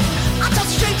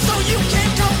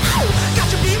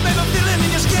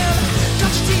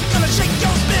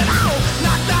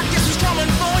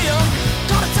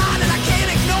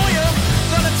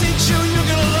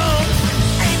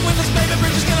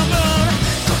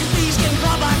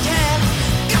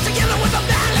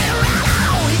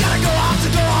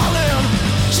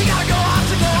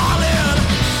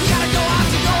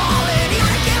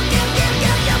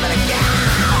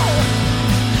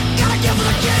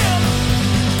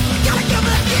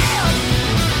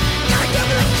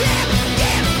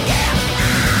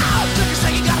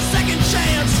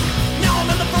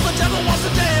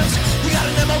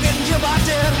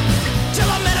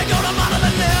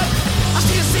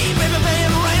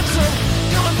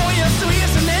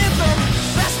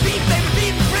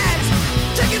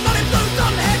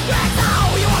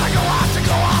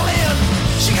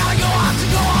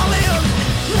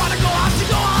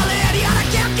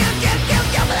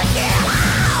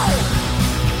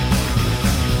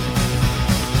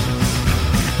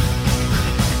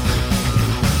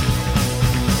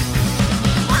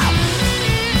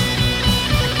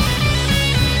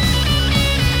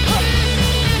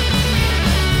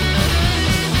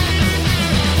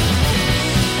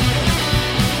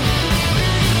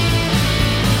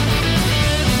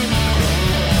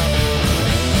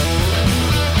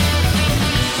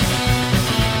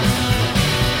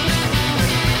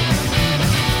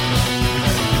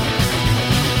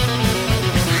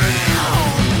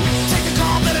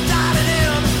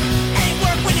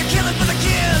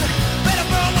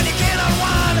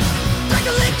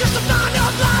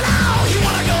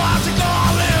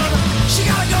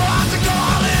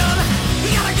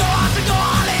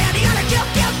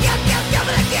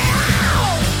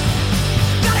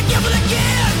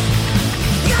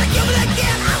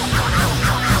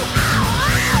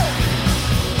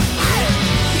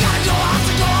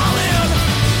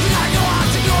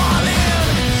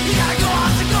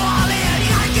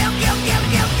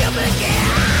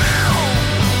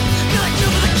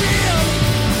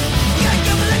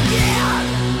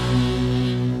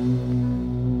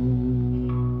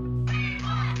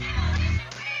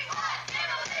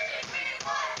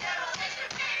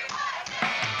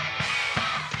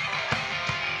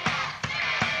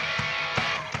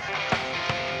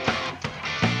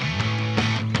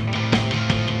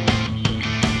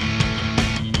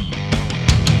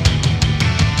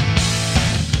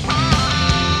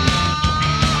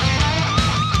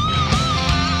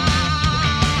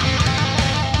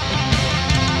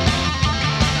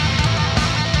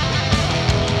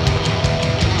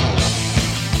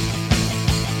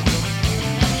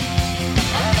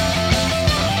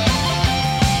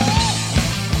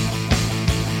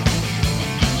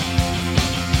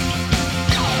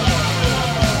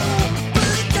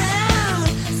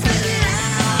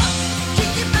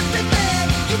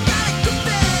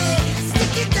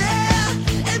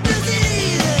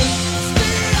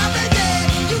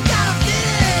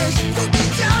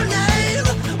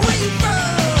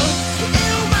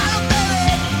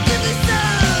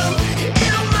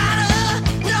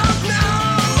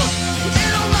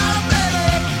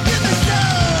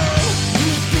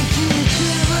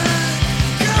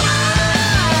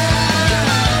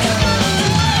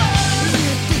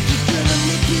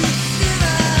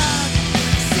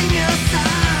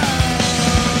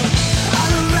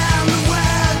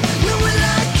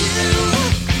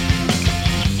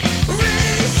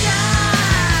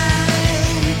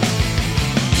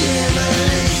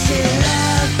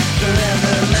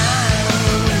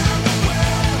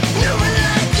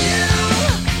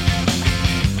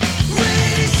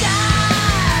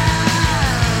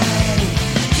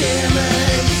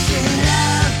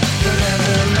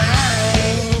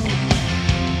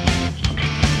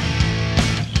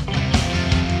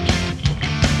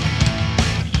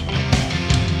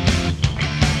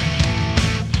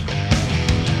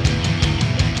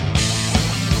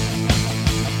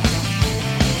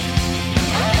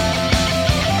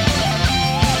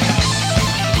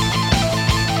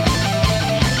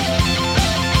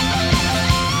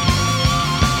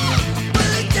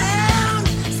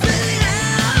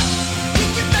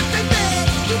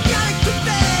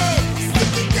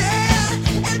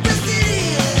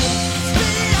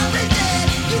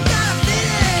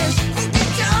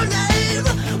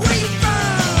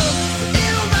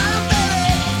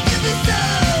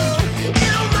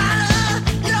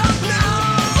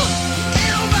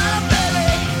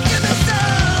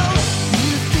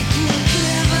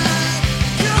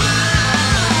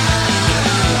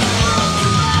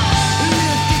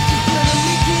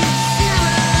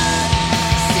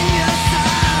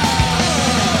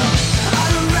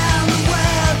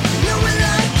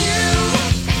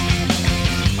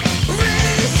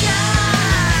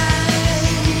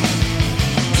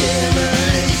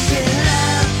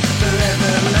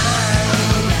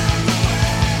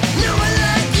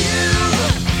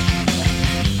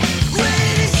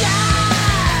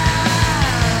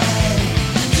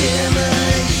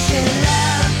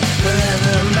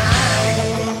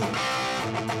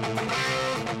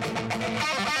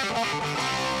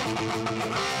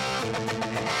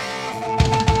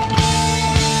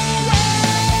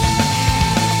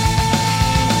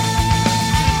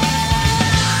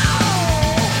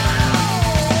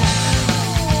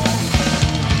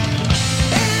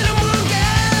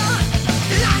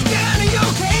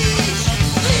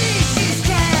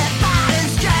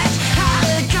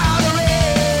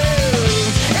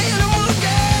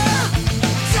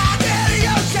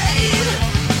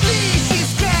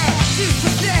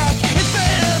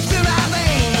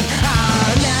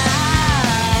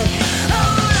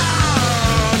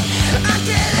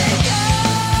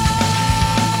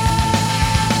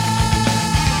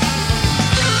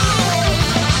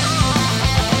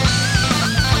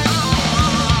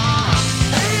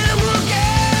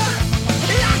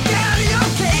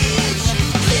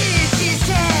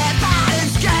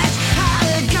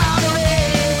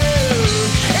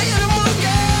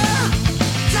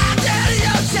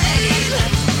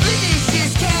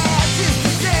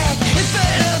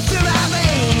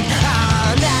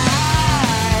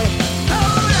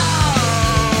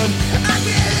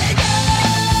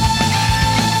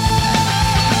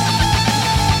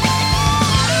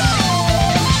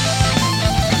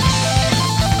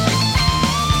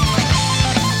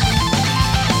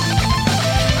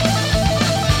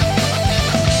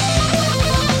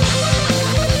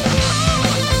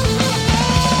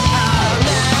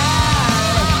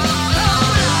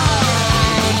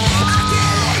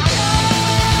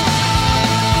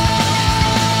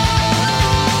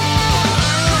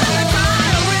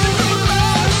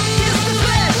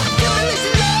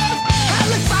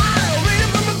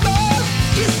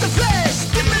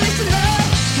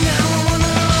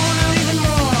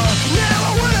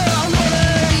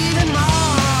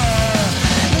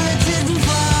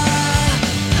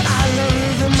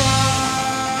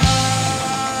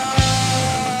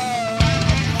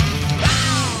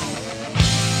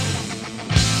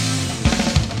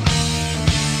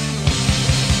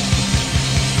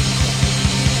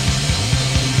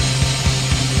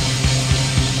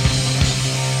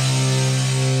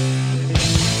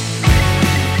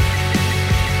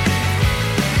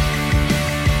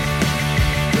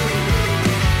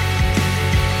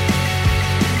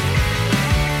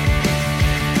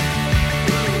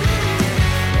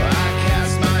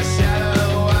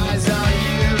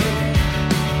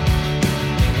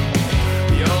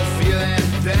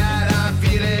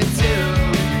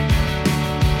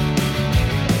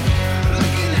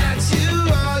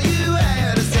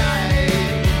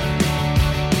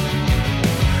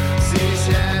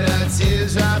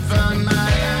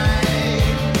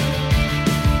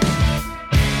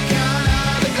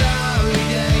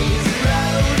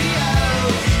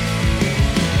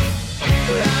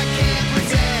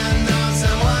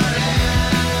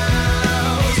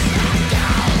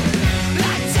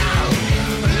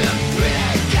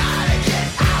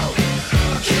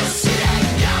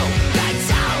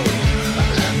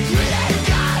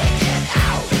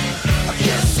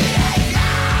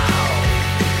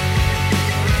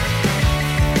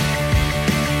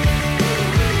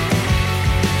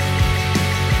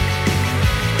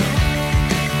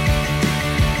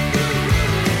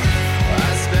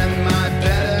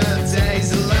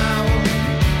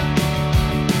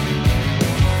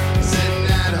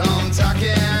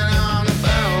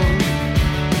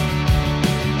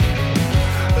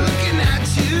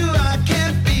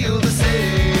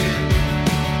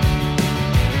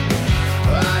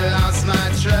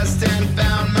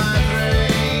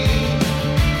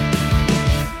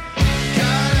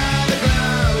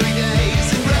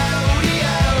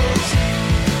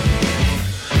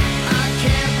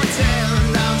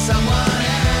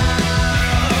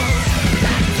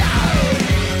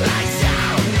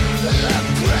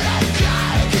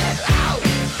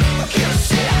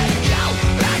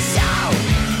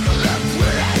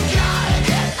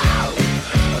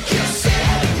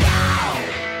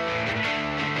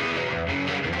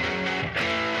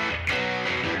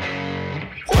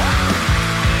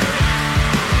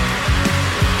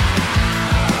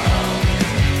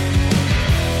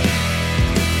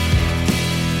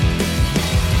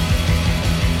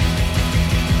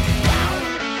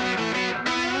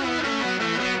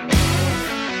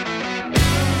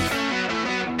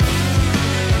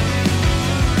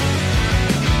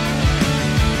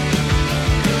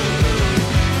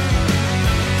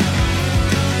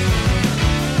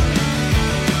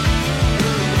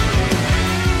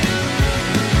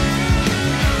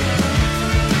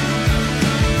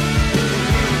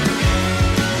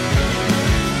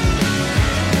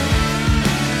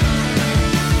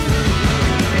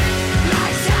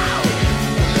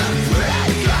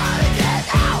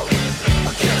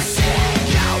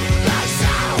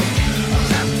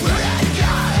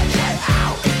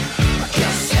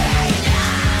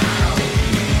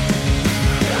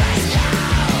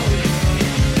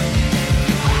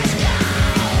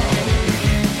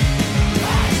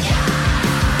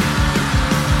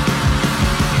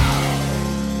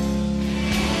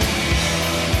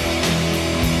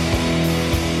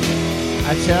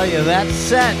I tell you, that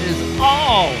set is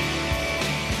all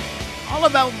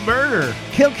about murder.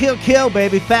 Kill, kill, kill,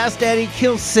 baby. Fast Eddie,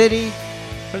 Kill City.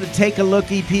 For the Take a Look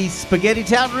EP, Spaghetti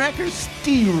Town Records,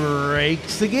 Steve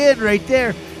Rakes again right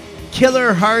there.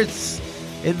 Killer Hearts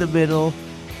in the middle.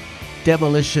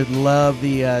 Demolition Love,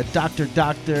 the Dr.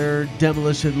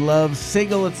 Demolition Love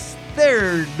single. It's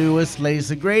their newest,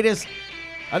 latest, and greatest.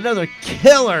 Another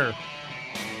killer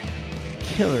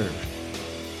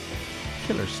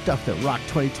stuff that rocked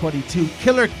 2022.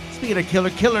 Speaking of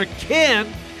Killer Ken.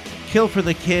 Kill for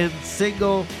the Ken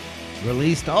single.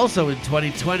 Released also in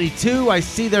 2022. I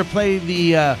see they're playing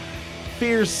the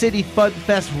Fear City Fun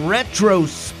Fest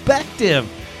retrospective.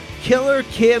 Killer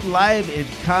Kid live in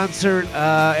concert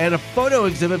and a photo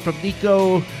exhibit from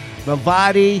Nico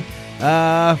Mavati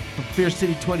from Fear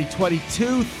City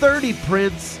 2022. 30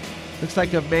 prints. Looks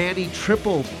like a Manny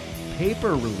triple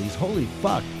paper release. Holy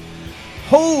fuck.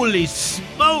 Holy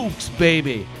smokes,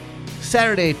 baby.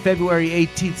 Saturday, February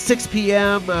 18th, 6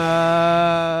 p.m.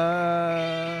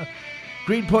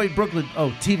 Greenpoint, Brooklyn.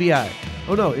 Oh, TVI.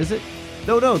 Oh, no, is it?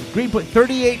 No. Greenpoint,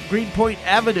 38 Greenpoint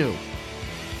Avenue.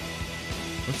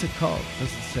 What's it called?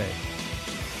 Doesn't say.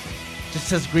 Just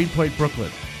says Greenpoint,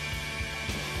 Brooklyn.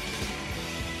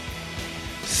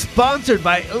 Sponsored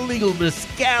by Illegal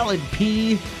Mescal and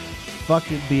P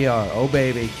fucking BR. Oh,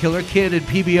 baby. Killer Kid and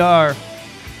PBR.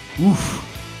 Oof.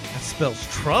 That spells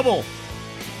trouble.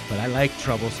 But I like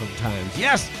trouble sometimes.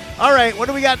 Yes. All right. What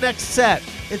do we got next set?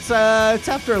 It's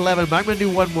after 11, but I'm going to do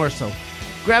one more. So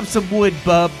grab some wood,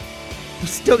 bub. We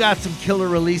still got some killer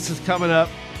releases coming up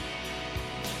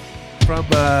from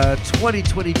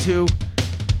 2022,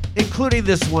 including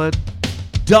this one,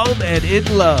 Dumb and in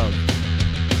Love.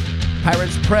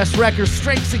 Pirates Press Records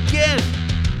strikes again.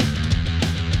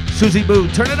 Susie Moon,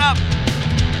 turn it up.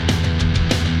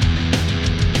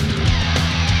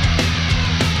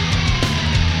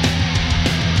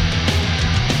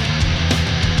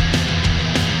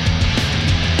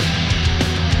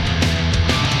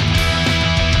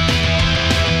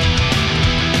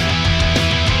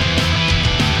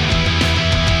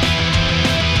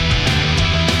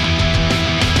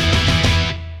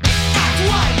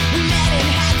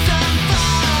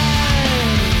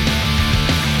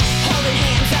 Holding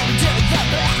hands under the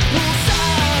black moon.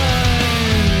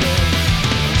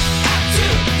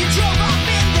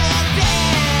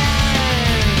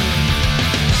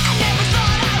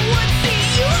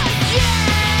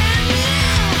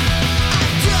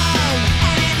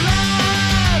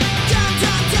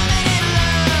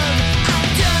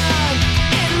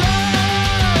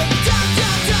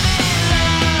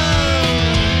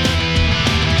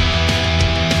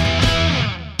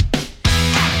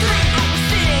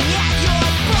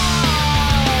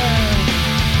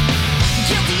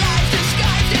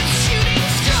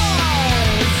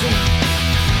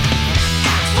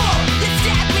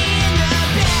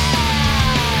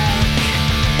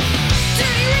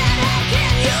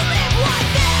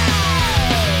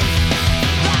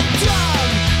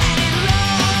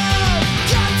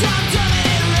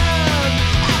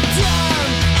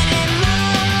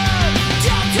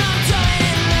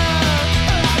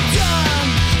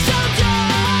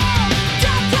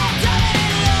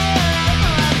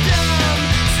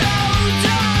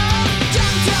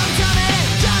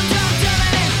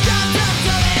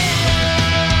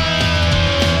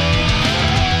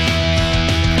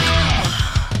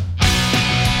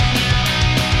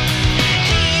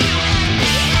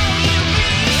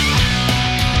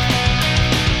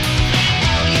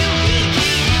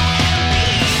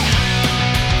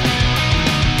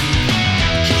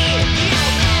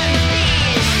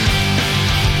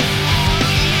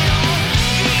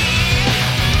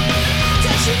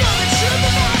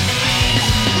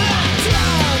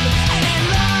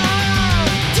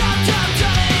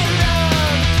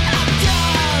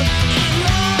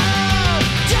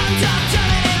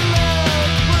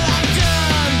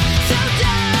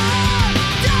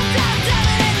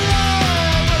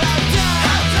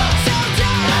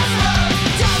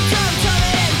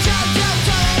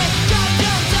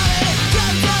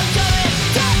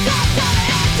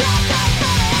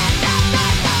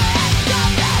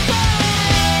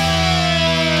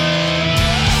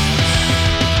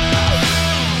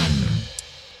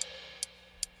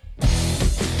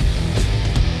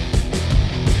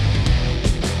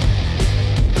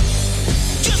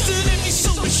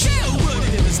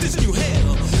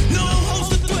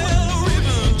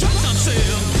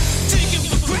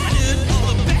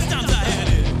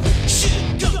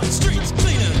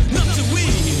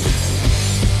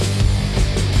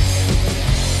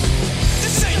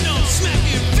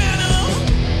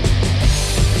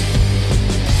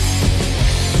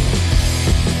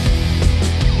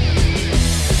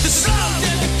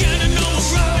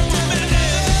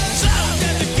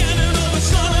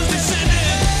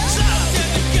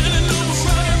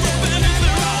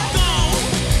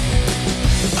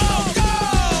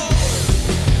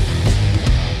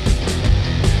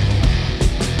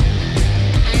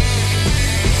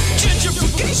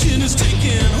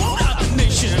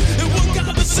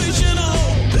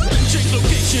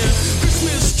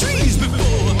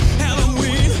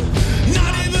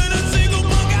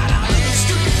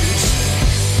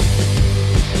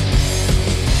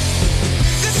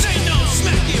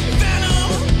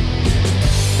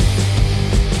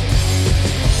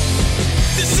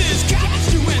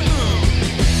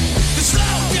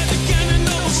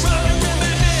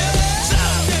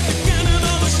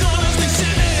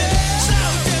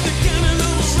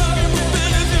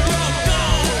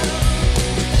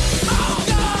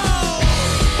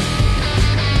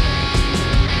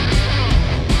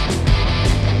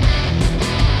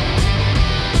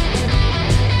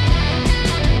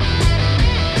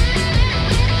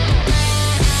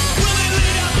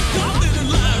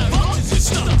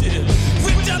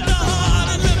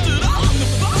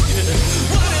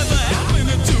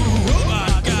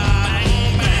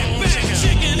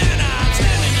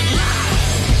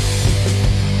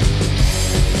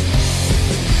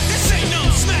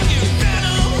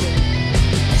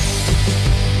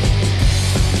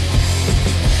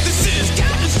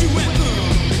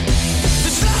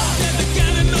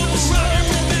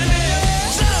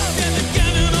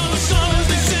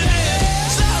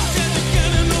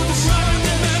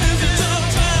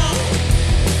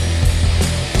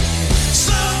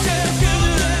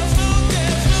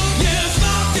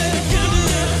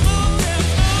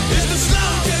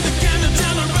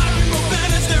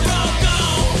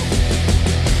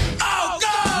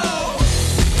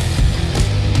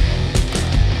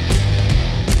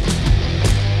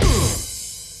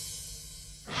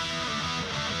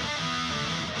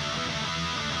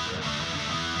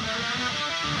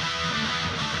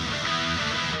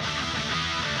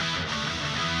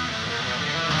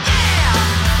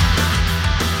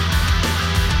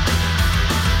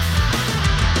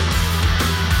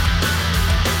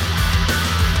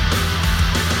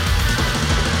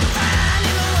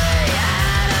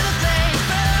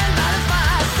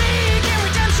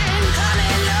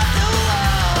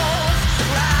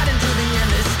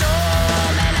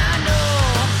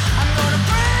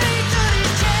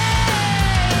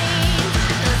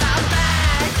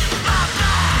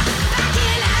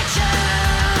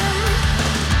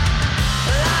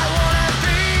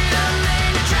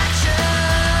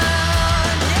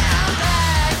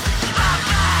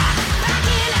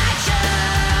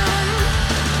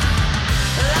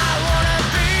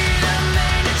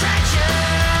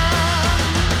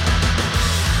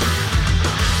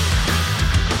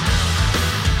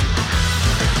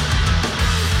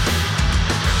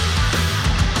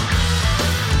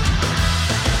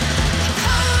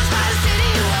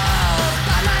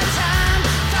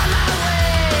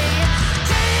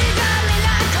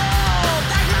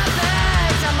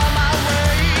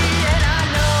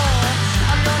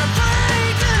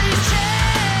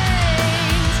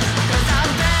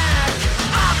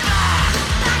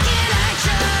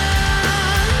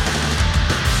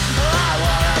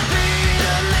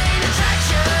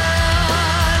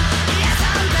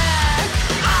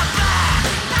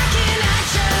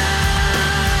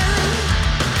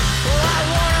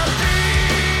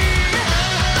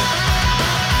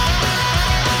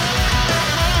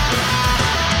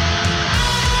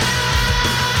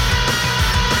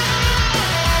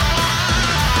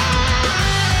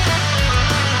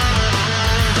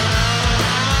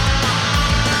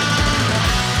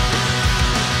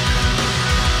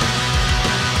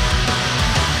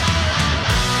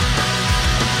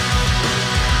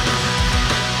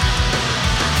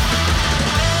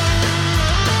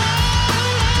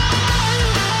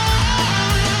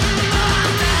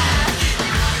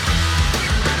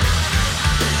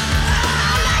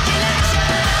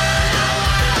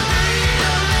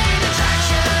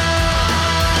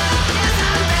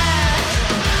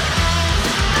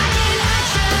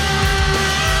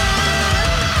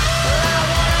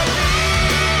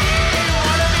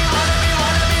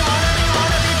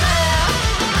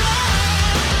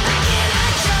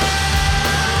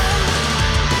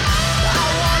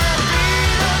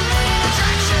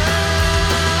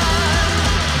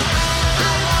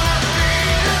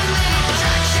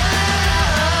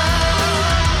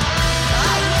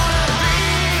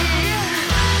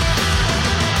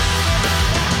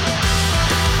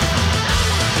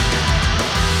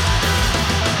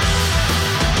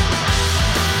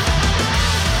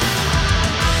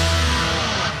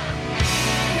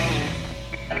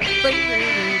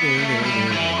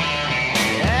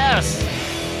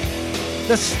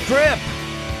 The Strip.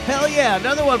 Hell yeah,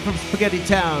 another one from Spaghetti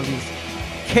Town. He's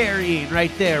carrying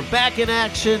right there. Back in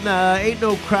action. Ain't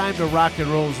No Crime to Rock and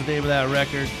Roll is the name of that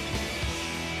record.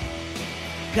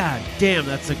 God damn,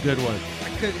 that's a good one.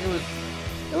 It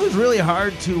was really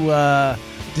hard to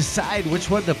decide which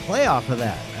one to play off of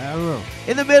that. I don't know.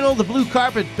 In the middle, the Blue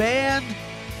Carpet Band,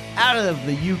 out of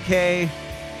the UK,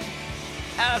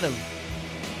 out of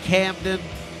Camden.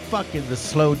 Fucking the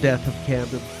slow death of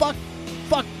Camden. Fuck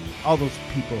all those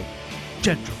people.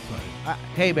 Gentrified.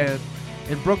 Hey man,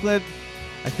 in Brooklyn,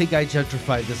 I think I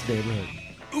gentrified this neighborhood.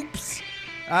 Oops.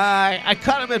 I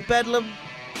caught him at Bedlam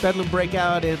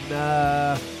Breakout in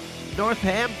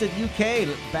Northampton, UK,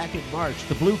 back in March.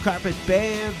 The Blue Carpet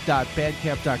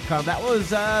Band.bandcamp.com. That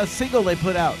was a single they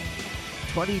put out,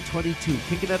 2022.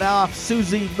 Kicking it off,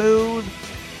 Susie Moon,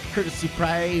 courtesy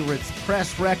Pirates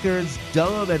Press Records,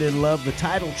 Dumb and in Love, the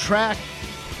title track.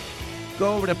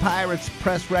 Go over to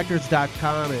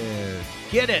piratespressrecords.com and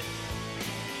get it.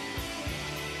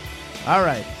 All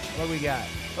right, what we got?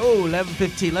 Oh,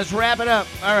 11:15. Let's wrap it up.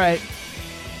 All right.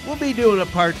 We'll be doing a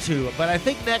part 2, but I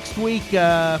think next week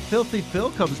Filthy Phil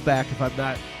comes back. If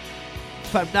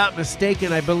I'm not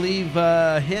mistaken, I believe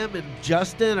him and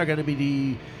Justin are going to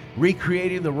be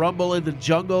recreating the Rumble in the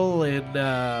Jungle in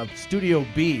Studio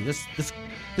B. This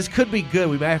could be good.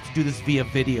 We might have to do this via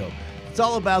video. It's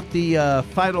all about the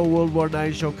final World War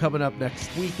IX show coming up next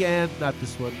weekend. Not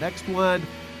this one, next one.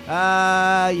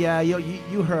 Yeah,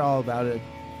 you heard all about it.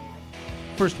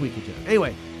 First week of January.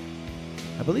 Anyway,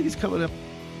 I believe he's coming up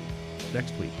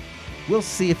next week. We'll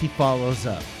see if he follows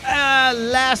up.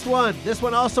 Last one. This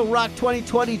one also rocked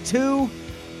 2022.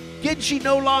 Ginchi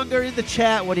no longer in the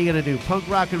chat. What are you going to do? Punk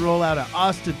rock and roll out of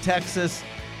Austin, Texas.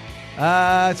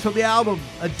 It's from the album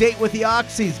A Date with the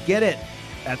Oxys. Get it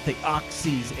at the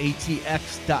Oxys,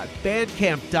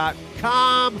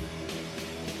 atx.bandcamp.com.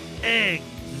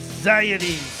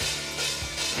 Anxieties.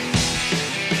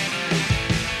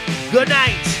 Good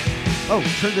night. Oh,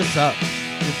 turn this up.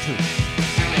 Good tune.